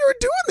didn't know you were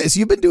doing this.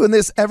 You've been doing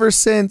this ever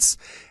since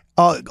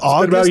August.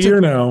 It's been about a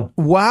year now.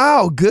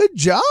 Wow, good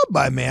job,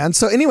 my man.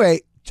 So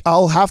anyway,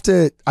 I'll have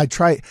to, I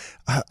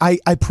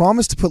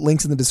promise to put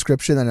links in the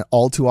description and I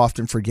all too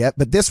often forget,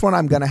 but this one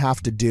I'm going to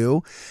have to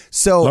do.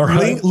 So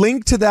right.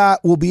 link to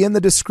that will be in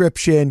the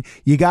description.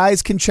 You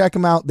guys can check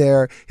him out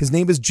there. His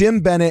name is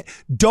Jim Bennett.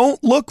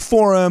 Don't look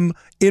for him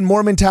in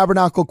Mormon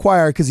Tabernacle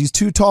Choir because he's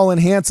too tall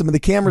and handsome and the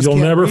cameras You'll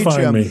can't never reach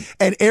find him. me.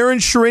 And Aaron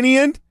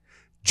Sherininan,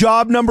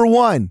 job number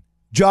one,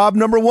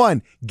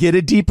 get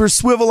a deeper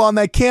swivel on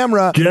that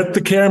camera. Get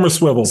the camera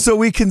swivel. So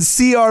we can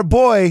see our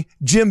boy,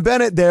 Jim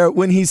Bennett, there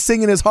when he's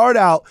singing his heart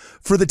out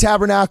for the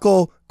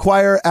Tabernacle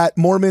Choir at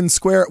Mormon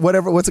Square,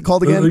 what's it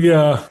called again?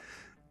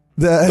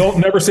 Don't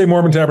never say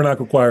Mormon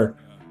Tabernacle Choir.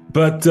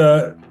 But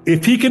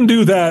if he can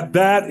do that,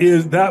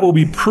 that will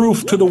be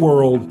proof to the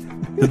world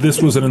that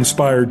this was an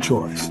inspired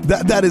choice.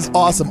 That is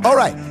awesome. All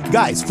right,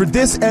 guys, for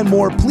this and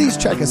more, please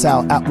check us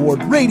out at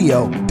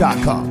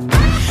wardradio.com.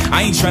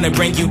 I ain't trying to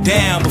bring you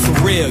down, but for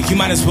real, you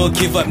might as well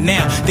give up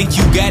now. Think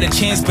you got a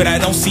chance, but I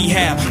don't see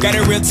how. Got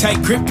a real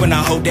tight grip when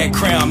I hold that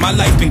crown. My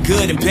life been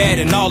good and bad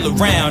and all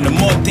around. The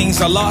more things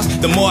I lost,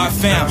 the more I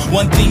found.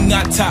 One thing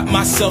I taught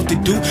myself to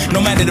do,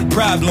 no matter the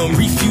problem,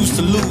 refuse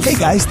to lose. Hey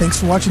guys, thanks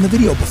for watching the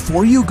video.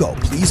 Before you go,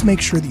 please make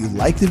sure that you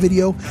like the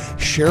video,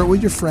 share it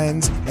with your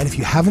friends, and if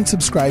you haven't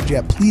subscribed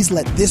yet, please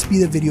let this be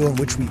the video in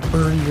which we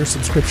earn your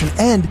subscription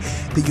and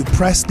that you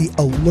press the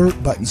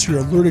alert button so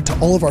you're alerted to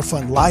all of our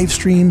fun live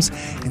streams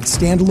and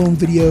standalone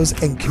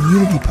videos and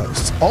community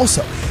posts.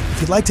 Also,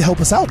 if you'd like to help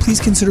us out, please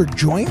consider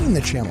joining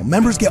the channel.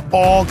 Members get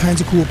all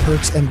kinds of cool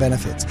perks and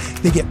benefits.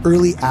 They get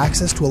early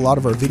access to a lot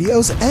of our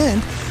videos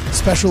and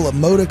special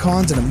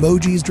emoticons and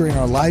emojis during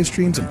our live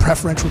streams and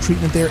preferential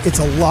treatment there. It's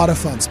a lot of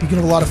fun. Speaking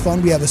of a lot of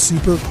fun, we have a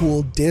super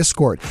cool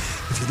Discord.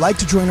 If you'd like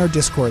to join our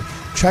Discord,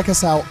 check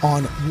us out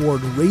on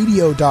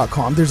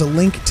wardradio.com. There's a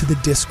link to the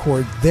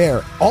Discord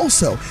there.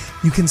 Also,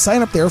 you can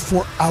sign up there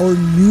for our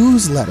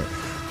newsletter.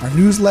 Our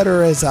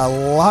newsletter is a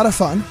lot of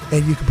fun,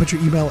 and you can put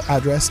your email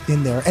address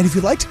in there. And if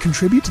you'd like to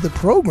contribute to the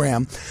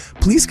program,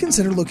 please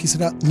consider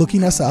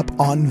looking us up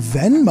on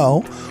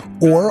Venmo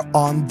or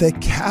on the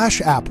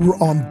Cash App. We're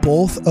on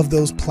both of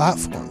those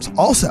platforms.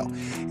 Also,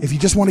 if you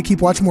just want to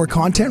keep watching more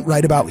content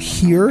right about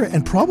here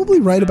and probably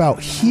right about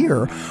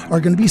here are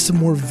going to be some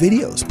more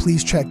videos.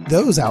 Please check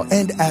those out.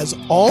 And as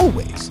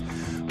always,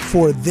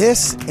 for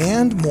this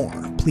and more,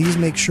 please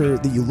make sure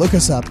that you look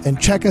us up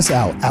and check us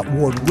out at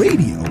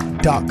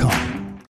wardradio.com.